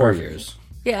 so 4 years.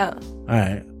 Yeah, All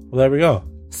right. Well, there we go.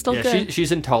 still Yeah, good.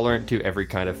 she's intolerant to every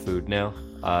kind of food now.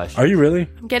 Are you really?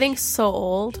 I'm getting so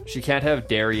old. She can't have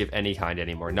dairy of any kind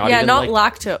anymore. Not Yeah, even not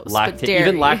like lactose, but dairy.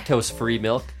 even lactose-free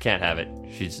milk can't have it.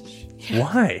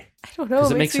 Why? I don't know.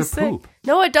 'Cause it makes makes me her sick. poop.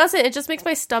 No, it doesn't. It just makes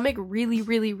my stomach really,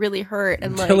 really, really hurt,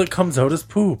 and Until like it comes out as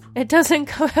poop. it doesn't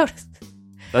come out.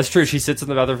 That's true. She sits in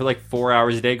the bathroom for like 4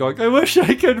 hours a day, going, "I wish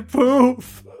I could poop."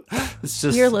 It's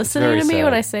just You're it's listening very to me sad.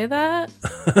 when I say that.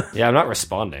 Yeah, I'm not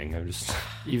responding. I'm just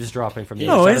eavesdropping from the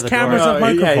No, other his side of the camera's door. up Yeah,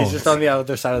 microphones. he's just on the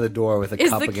other side of the door with a Is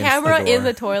cup the against camera the door. in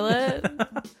the toilet?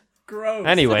 gross.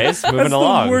 Anyways, moving That's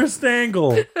along. the worst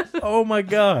angle. Oh my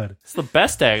god. It's the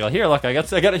best angle. Here, look, I got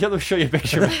to show you a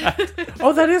picture of that.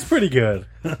 Oh, that is pretty good.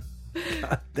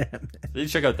 God damn it. You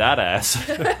check out that ass.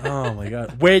 Oh my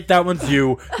god. Wait, that one's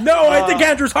you. No, I think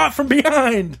Andrew's hot from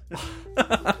behind.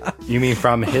 You mean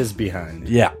from his behind?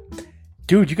 Yeah.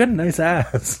 Dude, you got a nice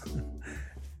ass.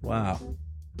 Wow.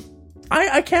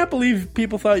 I can't believe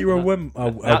people thought you were a woman. Now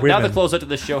the closeout to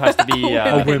the show has to be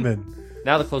A women.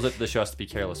 Now the closeout to the show has to be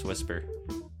Careless Whisper.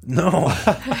 No.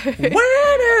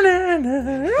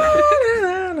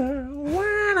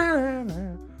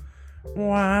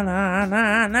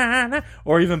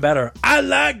 Or even better, I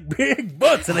like big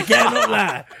butts and I cannot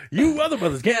lie. You other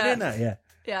brothers can't deny. Yeah.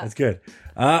 Yeah. That's good.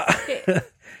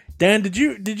 Dan, did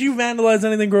you vandalize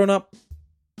anything growing up?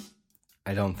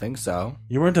 I don't think so.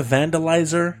 You weren't a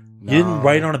vandalizer? You didn't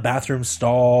write on a bathroom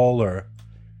stall or...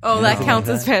 Oh, that Anything counts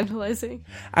like as vandalizing.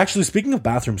 Actually, speaking of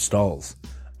bathroom stalls,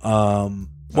 well,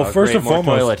 Oh, first great, and more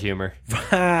foremost, toilet humor.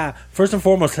 first and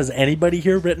foremost, has anybody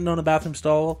here written on a bathroom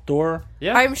stall door?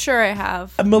 Yeah. I'm sure I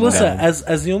have. Melissa, No.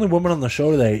 as the only woman on the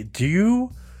show today, do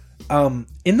you,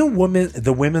 in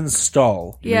the women's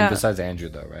stall? You mean Yeah. besides Andrew,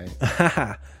 though,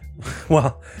 right?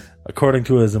 Well, according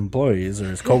to his employees or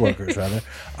his coworkers, rather,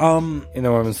 In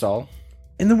the women's stall?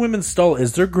 in the women's stall,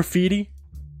 is there graffiti?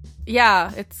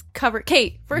 Yeah, it's covered.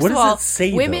 Kate, first What of does all, it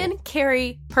say, women though?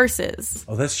 carry purses,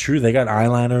 Oh, that's true. They got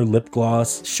eyeliner, lip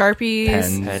gloss. Sharpies.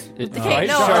 Pens. Okay,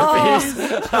 no.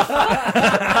 Sharpies.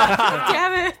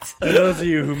 Damn it. For those of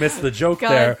you who missed the joke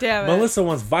God there, damn it. Melissa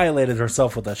once violated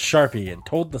herself with a Sharpie and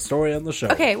told the story on the show.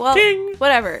 Okay, well, Ding!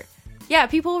 whatever. Yeah,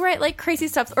 people write like crazy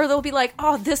stuff, or they'll be like,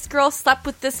 "Oh, this girl slept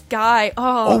with this guy."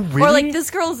 Oh, Oh, really? Or like,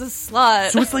 "This girl's a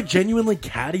slut." So it's like genuinely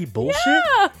catty bullshit?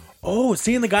 Yeah. Oh,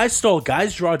 see, in the guys' stall,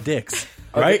 guys draw dicks.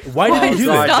 Right? Why do Why you do does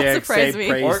that? not Logic, surprise say me.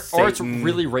 praise Or it's Satan.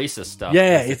 really racist stuff.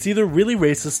 Yeah, it's either really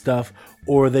racist stuff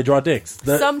or they draw dicks.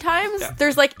 Sometimes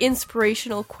there's like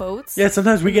inspirational quotes. Yeah,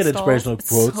 sometimes we get Stalls. inspirational It's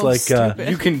quotes so like, stupid.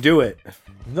 You can do it.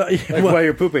 Like while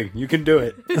you're pooping. You can do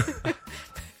it.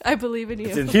 I believe in you.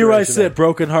 It's here I inspirational. sit,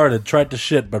 broken-hearted, tried to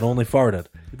shit, but only farted.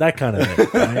 That kind of thing.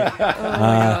 Right? Oh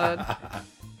my god.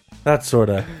 That sort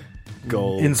of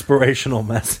Gold. inspirational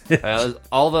message.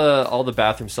 All the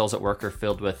bathroom stalls at work are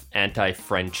filled with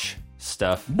anti-French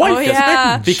stuff. White Oh,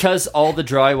 yeah. French. Because all the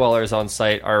drywallers on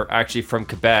site are actually from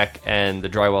Quebec, and the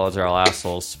drywallers are all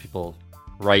assholes. People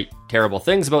write terrible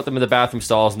things about them in the bathroom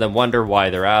stalls and then wonder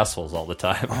why they're assholes all the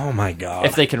time. Oh my god.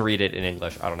 If they can read it in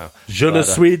English, I don't know. Je ne But,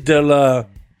 suis de la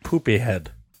poopy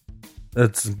head.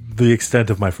 That's the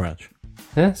extent of my French.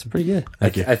 yeah, it's pretty good.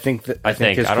 Thank you. I think his I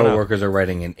don't know. coworkers are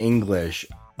writing in English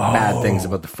bad things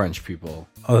about the French people.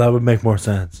 Oh, that would make more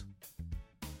sense.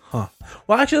 Huh.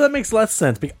 Well, actually, that makes less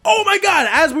sense. Oh my god,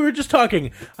 as we were just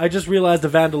talking, I just realized a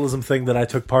vandalism thing that I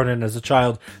took part in as a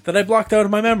child that I blocked out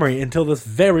of my memory until this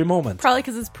very moment. Probably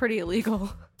because it's pretty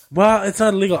illegal. Well, it's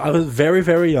not illegal. I was very,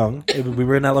 very young. We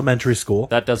were in elementary school.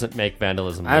 That doesn't make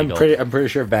vandalism I'm legal. pretty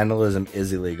sure vandalism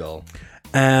is illegal.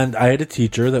 And I had a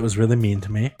teacher that was really mean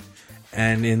to me.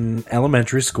 And in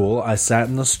elementary school, I sat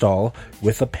in the stall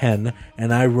with a pen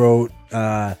and I wrote,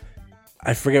 I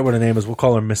forget what her name is. We'll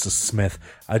call her Mrs. Smith.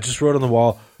 I just wrote on the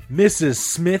wall, Mrs.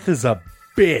 Smith is a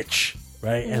bitch.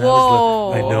 Right? And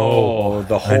Whoa. I know. Oh,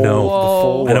 the whole, I know. the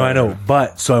full I know. word.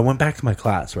 But so I went back to my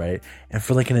class, right? And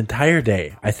for like an entire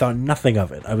day, I thought nothing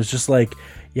of it. I was just like,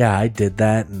 yeah, I did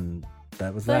that and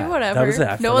that was Like, that. whatever. That was it.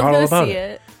 I No forgot one's all gonna about see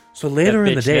it. So That later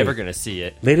in bitch the day, never gonna see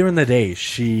it. later in the day,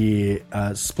 she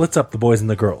splits up the boys and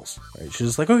the girls. Right? She's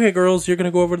just like, okay, girls, you're going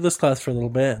to go over to this class for a little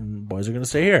bit, and boys are going to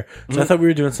stay here. So I thought we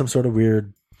were doing some sort of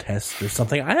weird test or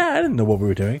something. I didn't know what we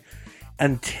were doing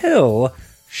until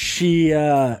she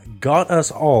got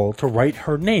us all to write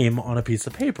her name on a piece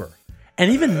of paper.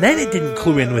 And even then, it didn't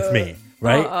clue in with me,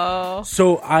 right? Uh-oh.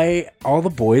 So all the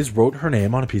boys wrote her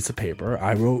name on a piece of paper.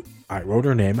 I wrote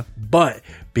her name, but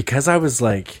because I was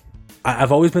like,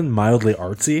 I've always been mildly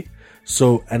artsy,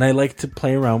 and I like to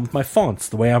play around with my fonts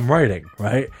the way I'm writing,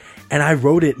 right? And I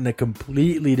wrote it in a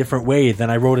completely different way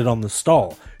than I wrote it on the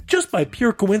stall, just by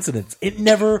pure coincidence. It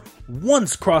never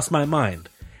once crossed my mind.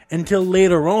 Until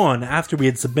later on, after we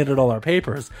had submitted all our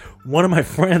papers, one of my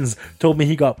friends told me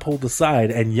he got pulled aside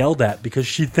and yelled at because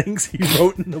she thinks he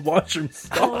wrote in the washroom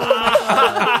stall.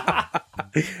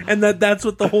 And that's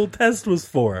what the whole test was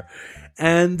for.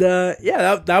 And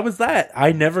that was that.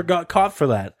 I never got caught for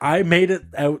that. I made it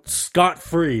out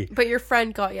scot-free. But your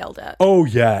friend got yelled at. Oh,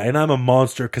 yeah, and I'm a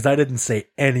monster because I didn't say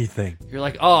anything. You're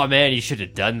like, oh man, you should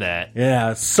have done that.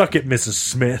 Yeah, suck it, Mrs.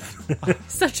 Smith.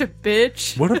 Such a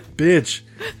bitch. What a bitch.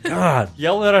 God.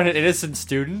 Yell at an innocent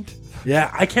student. Yeah,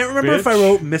 I can't remember if I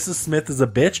wrote Mrs. Smith is a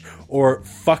bitch or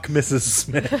fuck Mrs.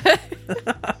 Smith.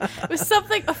 It was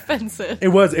something offensive. It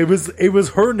was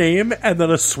her name and then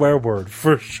a swear word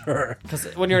for sure. Because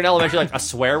when you're in elementary, like a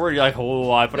swear word, you're like,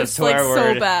 oh, I put a It's swear like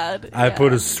word. so bad. I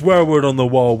put a swear word on the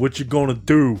wall. What you gonna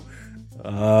do?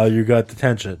 You got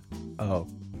detention. Oh.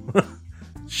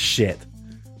 Shit.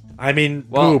 I mean,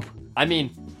 Well, poop. I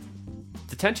mean,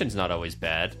 detention's not always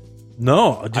bad.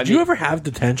 No. Did you mean- ever have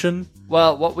detention?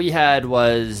 Well, what we had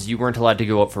was you weren't allowed to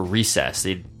go out for recess.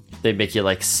 They'd make you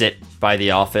like sit by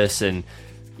the office and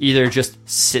either just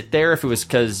sit there if it was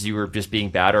because you were just being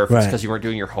bad, or if it was Right. because you weren't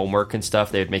doing your homework and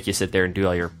stuff. They'd make you sit there and do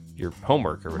all your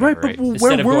homework or whatever. Right, but Right, where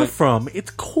Instead of we're going- from, it's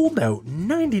cold out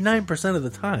 99% of the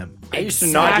time. I used to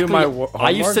not do my I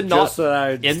used to homework not just so that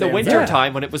I'd in the stay winter inside.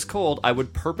 time when it was cold. I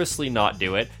would purposely not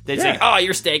do it. They'd Yeah. say, "Oh,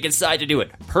 you're staying inside to do it."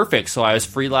 Perfect. So I was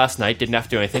free last night. Didn't have to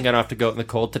do anything. I don't have to go out in the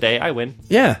cold today. I win.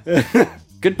 Yeah.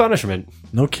 Good punishment.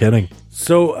 No kidding.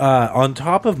 So, on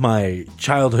top of my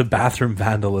childhood bathroom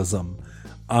vandalism,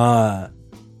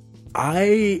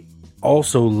 I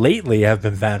also lately have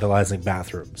been vandalizing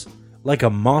bathrooms like a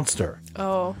monster.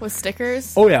 Oh, with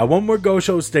stickers? Oh yeah, One More Go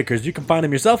Show stickers. You can find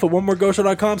them yourself at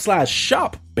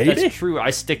onemoregoshow.com/shop, baby. That's true. I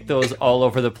stick those all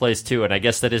over the place too, and I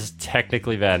guess that is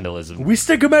technically vandalism. We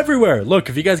stick them everywhere. Look,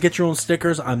 if you guys get your own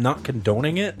stickers, I'm not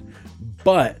condoning it,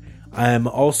 but I'm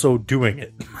also doing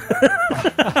it.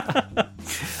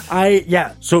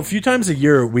 So a few times a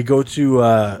year we go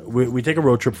to we take a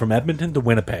road trip from Edmonton to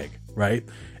Winnipeg, right?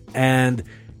 And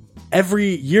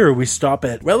every year we stop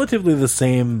at relatively the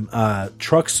same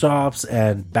truck stops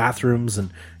and bathrooms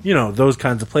and those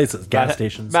kinds of places, gas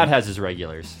stations. Matt has his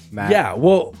regulars. Yeah,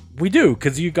 well, we do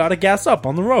because you got to gas up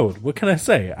on the road. What can I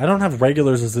say? I don't have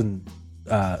regulars as in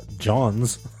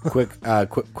Johns. Quick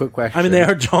question. I mean, they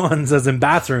are Johns as in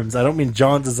bathrooms. I don't mean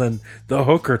Johns as in the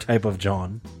hooker type of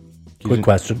John. Quick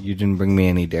question. You didn't bring me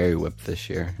any Dairy Whip this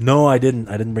year. No, I didn't.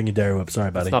 I didn't bring you Dairy Whip.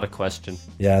 Sorry, buddy. It's not a question.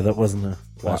 Yeah, that wasn't a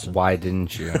question. Why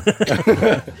didn't you?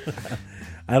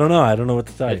 I don't know. I don't know what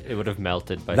to tell you. It would have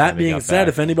melted by the That time we being got said, back.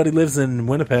 if anybody lives in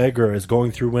Winnipeg or is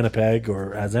going through Winnipeg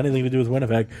or has anything to do with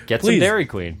Winnipeg, Get please, some Dairy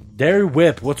Queen. Dairy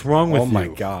Whip. What's wrong with Oh you? my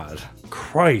god.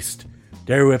 Christ.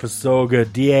 Dairy Whip is so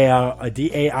good. D-A-I-R-I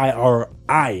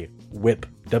Whip.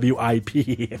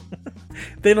 W-I-P.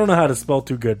 They don't know how to spell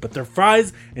too good, but their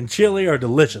fries and chili are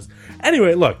delicious.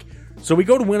 Anyway, look. So we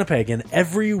go to Winnipeg, and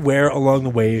everywhere along the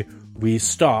way, we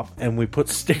stop and we put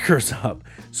stickers up.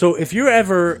 So if you're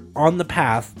ever on the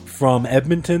path from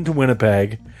Edmonton to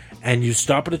Winnipeg, and you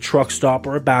stop at a truck stop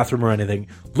or a bathroom or anything,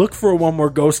 look for a One More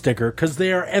Go sticker because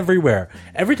they are everywhere.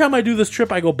 Every time I do this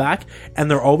trip, I go back and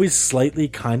they're always slightly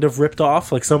kind of ripped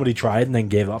off, like somebody tried and then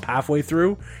gave up halfway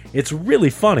through. It's really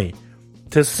funny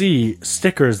to see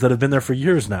stickers that have been there for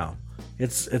years now.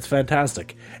 It's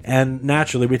fantastic. And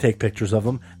naturally, we take pictures of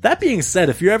them. That being said,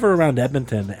 if you're ever around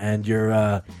Edmonton and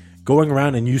you're going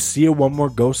around and you see a One More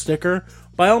Go sticker,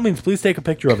 by all means, please take a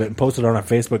picture of it and post it on our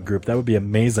Facebook group. That would be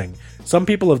amazing. Some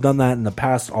people have done that in the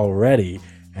past already,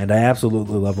 and I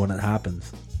absolutely love when it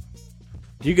happens.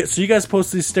 So you guys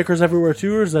post these stickers everywhere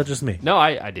too, or is that just me? No,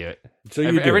 I do it. So you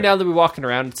every, do every it. now and then we're walking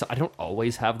around. I don't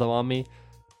always have them on me,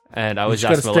 and I always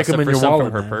just ask gotta stick 'em Melissa in for your some wallet,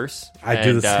 from her man. purse. I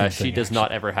do the and, same She thing, does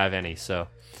not ever have any. So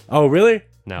Oh, really?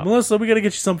 No. Melissa, we got to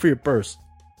get you some for your purse.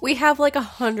 We have like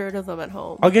 100 of them at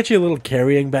home. I'll get you a little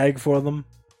carrying bag for them.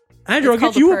 Andrew, It's I'll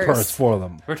get called you a a purse. purse for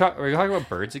them. we're talking about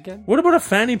birds again. What about a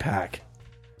fanny pack?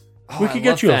 Oh, We I could get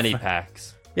love you a fanny fa-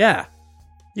 packs. Yeah.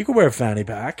 You could wear a fanny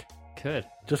pack. Could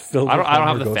Just filled I with don't One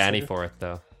have More the Go fanny sticker. for it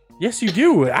though. Yes, you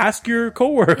do. Ask your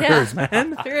coworkers,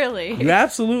 man. Really? You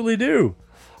absolutely do.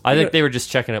 I think they were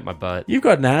just checking out my butt. You've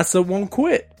got an ass that won't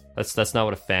quit. That's not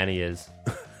what a fanny is.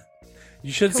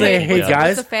 You should say, Wait, hey, what's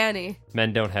guys, a fanny?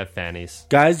 Men don't have fannies.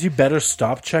 guys, you better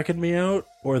stop checking me out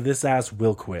or this ass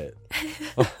will quit.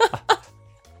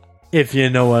 If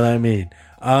you know what I mean.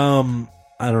 I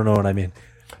don't know what I mean.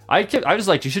 I was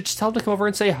like, you should just tell them to come over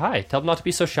and say hi. Tell them not to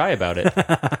be so shy about it.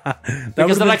 That Because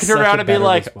would've then been I can turn such around a and be better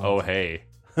like, response. oh, hey.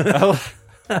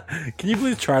 Can you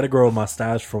please try to grow a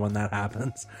mustache for when that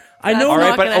happens? I know. All right,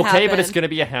 not but gonna okay, but happen. it's going to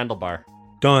be a handlebar.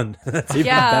 Done. That's even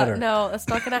Yeah, better. no, that's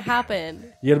not gonna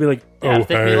happen. You gotta be like, Yeah, oh,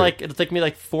 it'll take me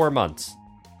like 4 months.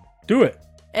 do it.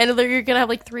 And you're gonna have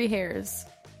like 3 hairs.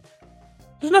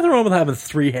 There's nothing wrong with having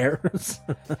 3 hairs.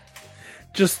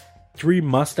 Just 3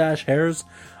 mustache hairs.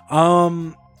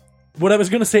 What I was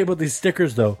gonna say about these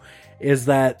stickers though is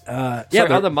that Yeah,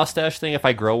 they're- on the mustache thing, if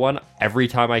I grow one, every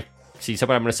time I see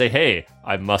someone, I'm going to say, hey,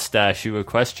 I mustache you a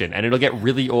question. And it'll get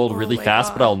really old really my fast,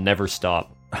 God. but I'll never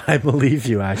stop. I believe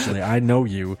you, actually. I know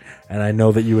you, and I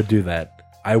know that you would do that.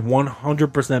 I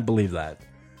 100% believe that.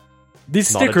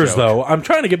 These Not a stickers, joke. though, I'm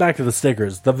trying to get back to the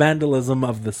stickers. The vandalism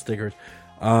of the stickers.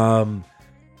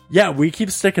 Yeah, we keep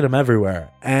sticking them everywhere.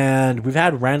 And we've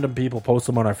had random people post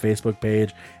them on our Facebook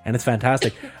page, and it's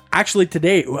fantastic. Actually,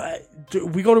 today,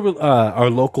 we go to our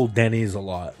local Denny's a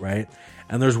lot, right?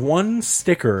 And there's one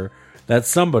sticker that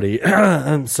somebody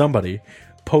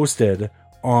posted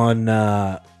on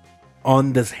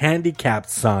this handicapped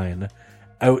sign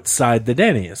outside the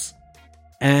Denny's.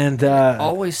 And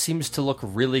Always seems to look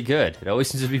really good. It always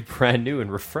seems to be brand new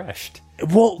and refreshed.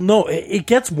 well, no, it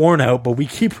gets worn out, but we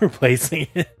keep replacing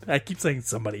it. I keep saying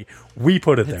somebody. We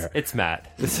put it there. It's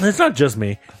Matt. It's not just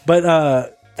me, but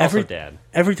Also Dan.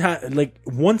 every time, like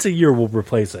once a year, we'll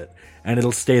replace it, and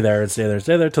it'll stay there and stay there and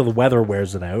stay there till the weather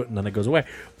wears it out, and then it goes away.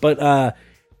 But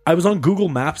I was on Google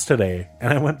Maps today,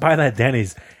 and I went by that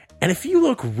Denny's, and if you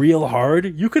look real hard,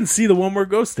 you can see the One Word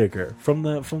Go sticker from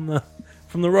the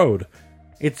road.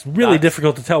 It's really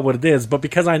difficult to tell what it is, but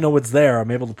because I know it's there, I'm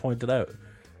able to point it out.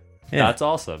 Yeah. That's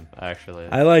awesome, actually.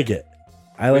 I like it.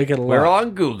 I like it a lot. We're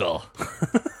on Google.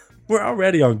 We're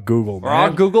already on Google, We're man.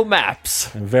 on Google Maps.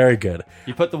 Very good.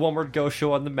 You put the One Word Go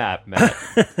show on the map, Matt.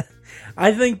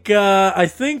 I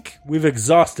think we've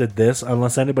exhausted this,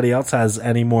 unless anybody else has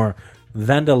any more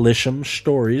vandalism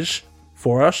stories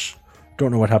for us.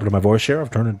 Don't know what happened to my voice here. I've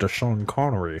turned into Sean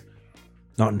Connery.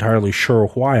 Not entirely sure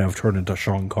why I've turned into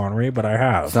Sean Connery, but I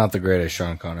have. It's not the greatest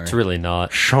Sean Connery. It's really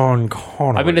not. Sean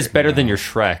Connery. I mean, it's better than your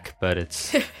Shrek, but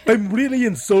it's... I'm really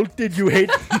insulted you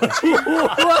hate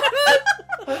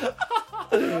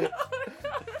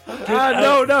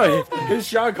No, his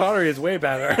Sean Connery is way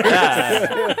better. I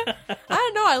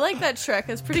don't know. I like that Shrek.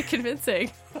 It's pretty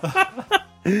convincing.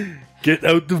 Get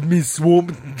out of me,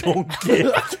 swamp donkey.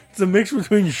 It's a mix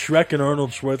between Shrek and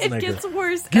Arnold Schwarzenegger. It gets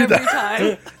worse every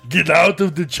time. Get out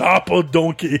of the chopper,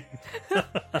 donkey.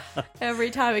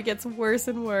 Every time it gets worse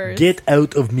and worse. Get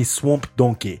out of me, swamp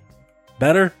donkey.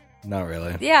 Better? Not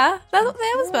really. Yeah, that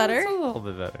was better. a little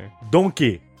bit better.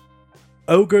 Donkey.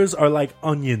 Ogres are like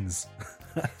onions.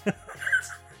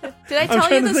 Did I tell you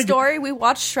trying to the think- story? We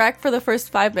watched Shrek for the first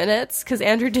 5 minutes because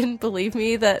Andrew didn't believe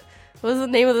me that... What was the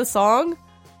name of the song?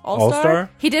 All-Star?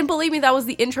 He didn't believe me that was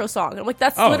the intro song. I'm like,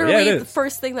 that's Oh, yeah, literally it the is.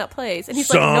 first thing that plays. And he's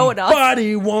like, no, it doesn't.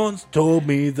 Somebody once told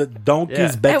me that donkeys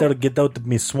Yeah. better And- get out of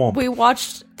me swamp. We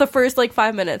watched the first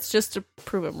 5 minutes just to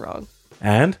prove him wrong.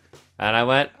 And? And I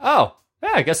went, oh,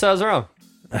 yeah, I guess I was wrong.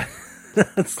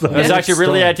 That's the It was actually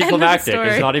really End of the anticlimactic. story.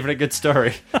 It's not even a good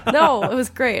story. No, it was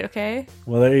great, okay?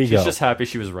 Well, there you She's go. just happy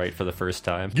she was right for the first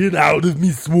time. Get out of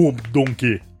me swamp,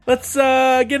 donkey. Let's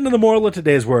get into the moral of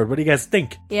today's word. What do you guys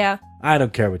think? Yeah. I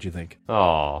don't care what you think.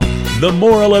 Oh, The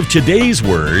moral of today's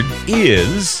word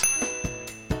is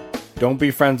Don't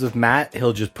be friends with Matt.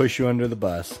 He'll just push you under the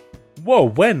bus. Whoa,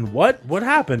 when? What? What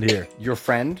happened here? Your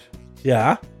friend?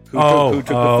 Yeah? Who took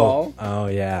the fall? Oh,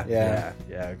 yeah. Yeah.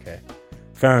 Yeah, okay.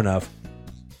 Fair enough.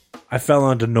 I fell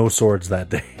onto no swords that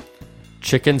day.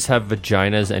 chickens have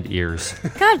vaginas and ears.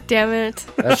 God damn it.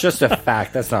 That's just a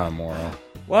fact. That's not a moral.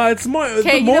 Well, it's more. Okay,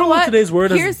 The you know moral what? of today's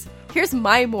word is. Here's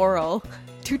my moral.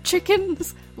 Do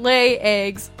chickens lay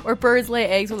eggs or birds lay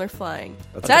eggs when they're flying?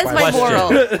 That is my question. moral.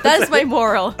 That is my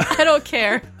moral. I don't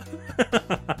care.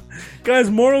 Guys,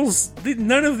 morals.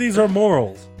 None of these are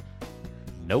morals.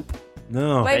 Nope.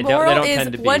 No. My They don't moral tend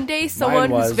is to be. one day someone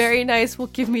who's was. very nice will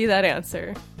give me that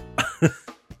answer.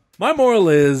 My moral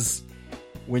is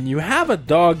when you have a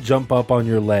dog jump up on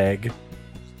your leg,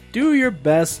 do your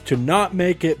best to not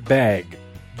make it beg.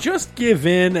 Just give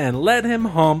in and let him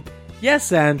hump.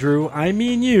 Yes, Andrew, I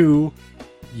mean you.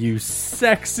 You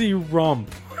sexy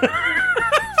rump.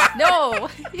 No,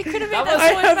 you could have made that, was- so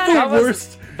I much have better. the was-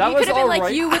 worst. That You was could have been all like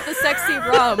right. you with the sexy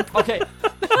rump. Okay,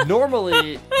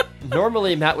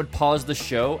 normally Matt would pause the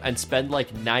show and spend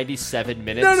like 97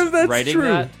 minutes None of that's writing true.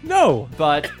 that. No.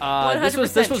 But this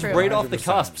was 100% true. right off the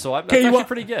cusp, so that's Okay, actually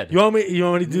pretty good. You want me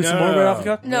to do some more right off the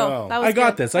cuff? No, No. that was I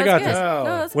got good. this, I That got was this. good. No.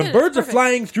 No, that's When good. birds are It's perfect.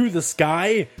 flying through the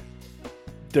sky,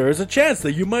 there is a chance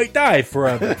that you might die for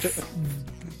a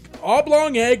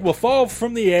oblong egg will fall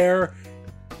from the air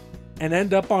and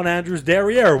end up on Andrew's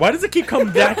derriere. Why does it keep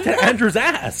coming back to Andrew's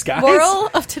ass, guys?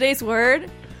 Moral of today's word: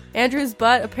 Andrew's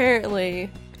butt apparently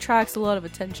attracts a lot of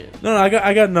attention. No, I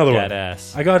got another one.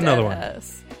 Badass. I got another one.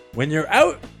 Yes. When you're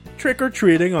out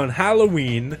trick-or-treating on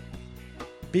Halloween,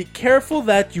 be careful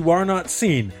that you are not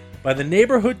seen by the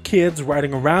neighborhood kids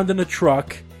riding around in a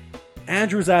truck.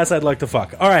 Andrew's ass I'd like to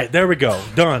fuck. All right, there we go.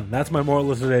 Done. That's my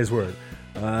moral of today's word.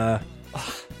 No,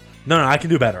 I can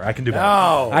do better. I can do better.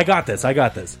 No. I got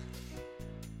this.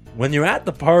 When you're at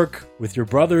the park with your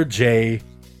brother Jay,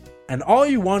 and all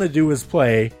you want to do is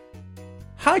play,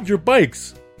 hide your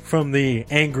bikes from the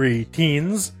angry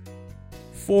teens.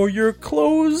 for your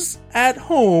clothes at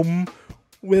home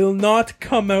will not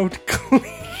come out clean.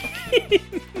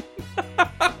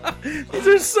 These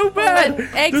are so bad.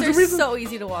 But eggs There's a are reason- so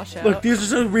easy to wash out. Look,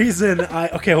 there's a reason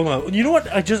okay, hold on. You know what?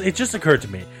 It just occurred to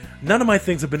me. None of my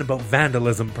things have been about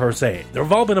vandalism per se.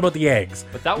 They've all been about the eggs.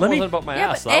 But that Let wasn't me- about my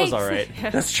Yeah, ass. but That was eggs- alright.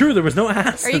 That's true. There was no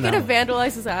ass. Are you in that gonna one.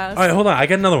 vandalize his ass? All right, hold on. I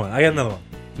got another one.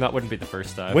 That wouldn't be the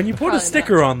first time. When you put a Probably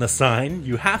sticker on the sign,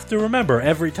 you have to remember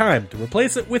every time to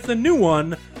replace it with a new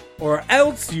one, or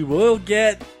else you will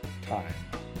get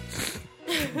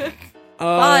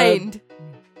Fined.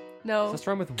 No. What's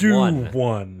wrong with do one?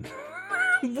 one.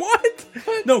 What?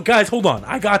 No, guys, hold on.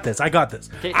 I got this.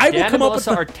 Okay, I will Dan come and up with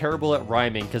Melissa are terrible at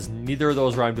rhyming because neither of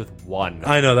those rhymed with one.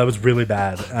 I know that was really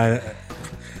bad.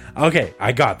 Okay,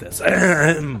 I got this.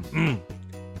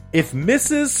 If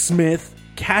Mrs. Smith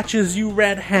catches you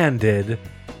red-handed,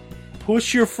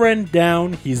 push your friend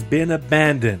down. He's been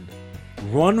abandoned.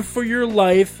 Run for your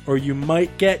life, or you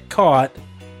might get caught.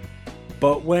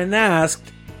 But when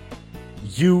asked,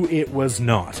 it was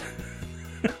not.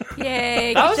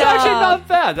 Yay. That good was job. actually not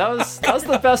bad. That was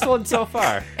the best one so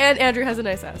far. And Andrew has a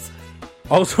nice ass.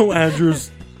 Also, Andrew's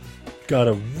got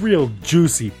a real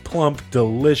juicy, plump,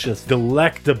 delicious,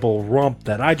 delectable rump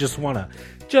that I just want to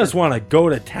go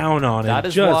to town on That and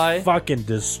is just why- fucking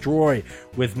destroy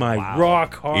with my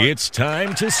rock hard. It's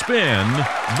time to spin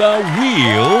the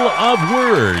Wheel of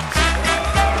Words.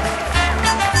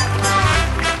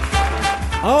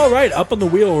 All right, up on the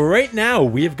wheel right now,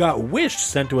 we've got Wish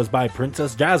sent to us by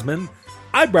Princess Jasmine,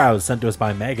 Eyebrows sent to us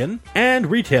by Megan, and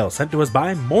Retail sent to us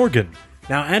by Morgan.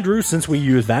 Now, Andrew, since we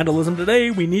use vandalism today,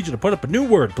 we need you to put up a new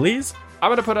word, please. I'm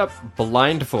gonna put up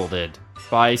Blindfolded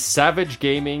by Savage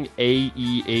Gaming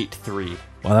AE83.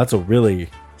 Well, that's a really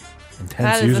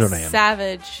intense That is username. a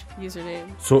savage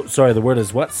username. So, sorry, the word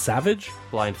is what? Savage?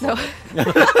 Blindfolded. No.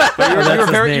 But his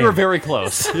you were name. very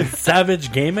close.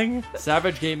 Savage Gaming?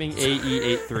 Savage Gaming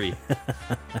AE83.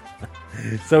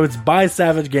 So it's by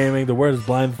Savage Gaming. The word is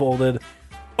blindfolded.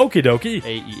 Okie dokie.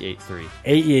 AE83.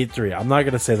 AE83. I'm not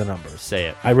going to say the numbers. Say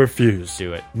it. I refuse.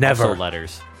 Do it. Never. Also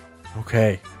letters.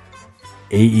 Okay.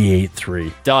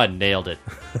 AE83. Done. Nailed it.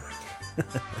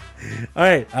 All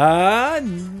right.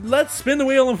 Let's spin the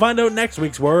wheel and find out next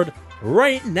week's word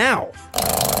right now.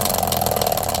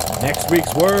 Next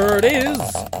week's word is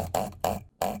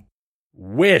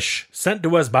wish, sent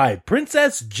to us by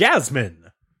Princess Jasmine.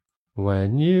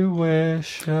 When you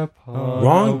wish upon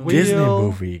Wrong a Disney wheel-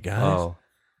 movie, guys. Oh.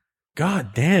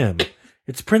 God damn.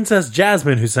 It's Princess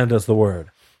Jasmine who sent us the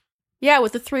word. Yeah,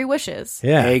 with the 3 wishes.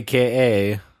 Yeah.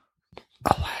 AKA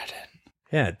Aladdin.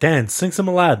 Yeah. Dan, sing some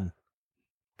Aladdin.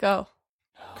 Go.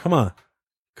 Come on.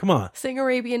 Come on. Sing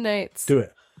Arabian Nights. Do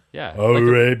it. Yeah.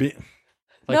 Arabian.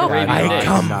 No. Arabian I Nights.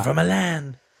 come Not- from a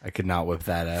land I could not whip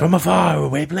that out. from a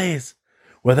faraway place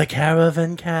where the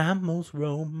caravan camels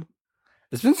roam,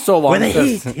 It's been so long where the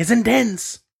since heat is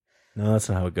intense. No, that's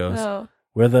not how it goes. No.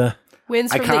 Where the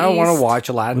Winds I from the kind of want east. to watch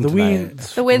Aladdin the tonight.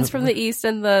 winds. The winds from the east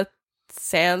and the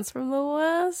sands from the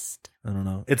west. I don't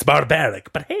know. It's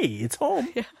barbaric, but hey, it's home.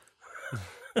 Yeah.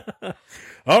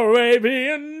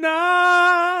 Arabian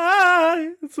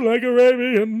nights like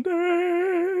Arabian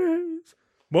days.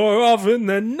 More often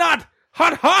than not,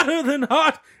 hotter than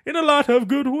hot in a lot of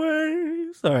good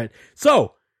ways. All right.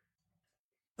 So,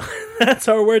 that's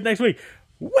our word next week.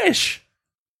 Wish.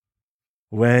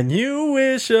 When you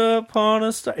wish upon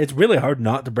a star. It's really hard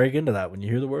not to break into that when you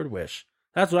hear the word wish.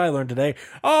 That's what I learned today.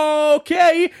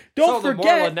 Okay. Don't So the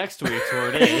moral forget. of next week's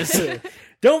word is...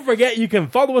 Don't forget, you can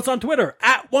follow us on Twitter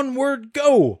at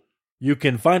OneWordGo. You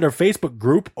can find our Facebook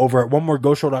group over at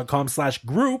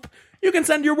onewordgoshow.com/group. You can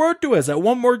send your word to us at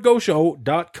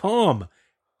onewordgoshow.com.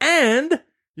 And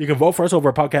you can vote for us over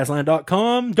at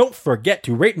podcastland.com. Don't forget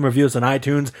to rate and review us on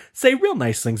iTunes. Say real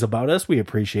nice things about us. We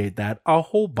appreciate that a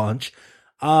whole bunch.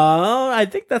 I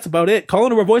think that's about it. Call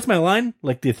into our voicemail line,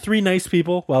 like the 3 nice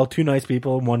people, well, 2 nice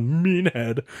people and 1 mean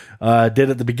head, did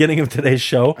at the beginning of today's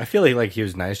show. I feel like he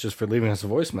was nice just for leaving us a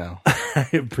voicemail. I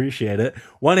appreciate it.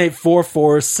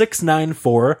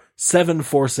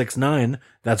 1-844-694-7469.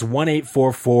 That's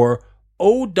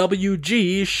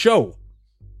 1-844-OWG-SHOW.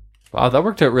 Wow, that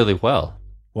worked out really well.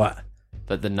 What?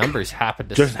 That the numbers happened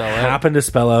to Just spell out. happened to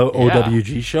spell out Yeah.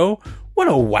 OWG-SHOW? What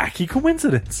a wacky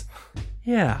coincidence.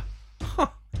 Yeah. Huh.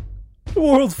 The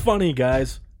world's funny,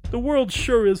 guys. The world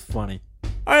sure is funny.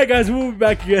 All right, guys, we'll be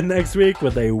back again next week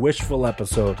with a wishful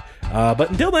episode. But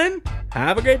until then,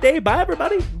 have a great day. Bye,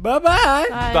 everybody. Bye-bye.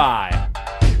 Bye. Bye.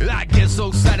 Well, I get so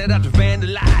excited after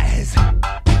vandalize.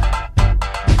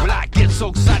 Well, I get so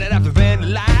excited after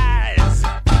vandalize.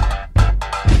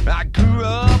 I grew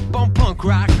up on punk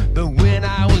rock, but when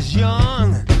I was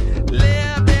young,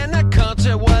 left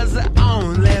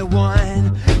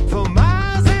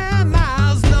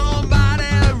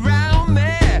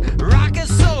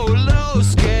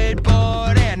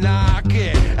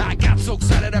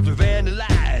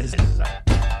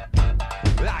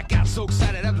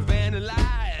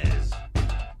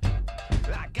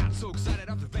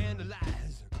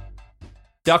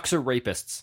Ducks are rapists.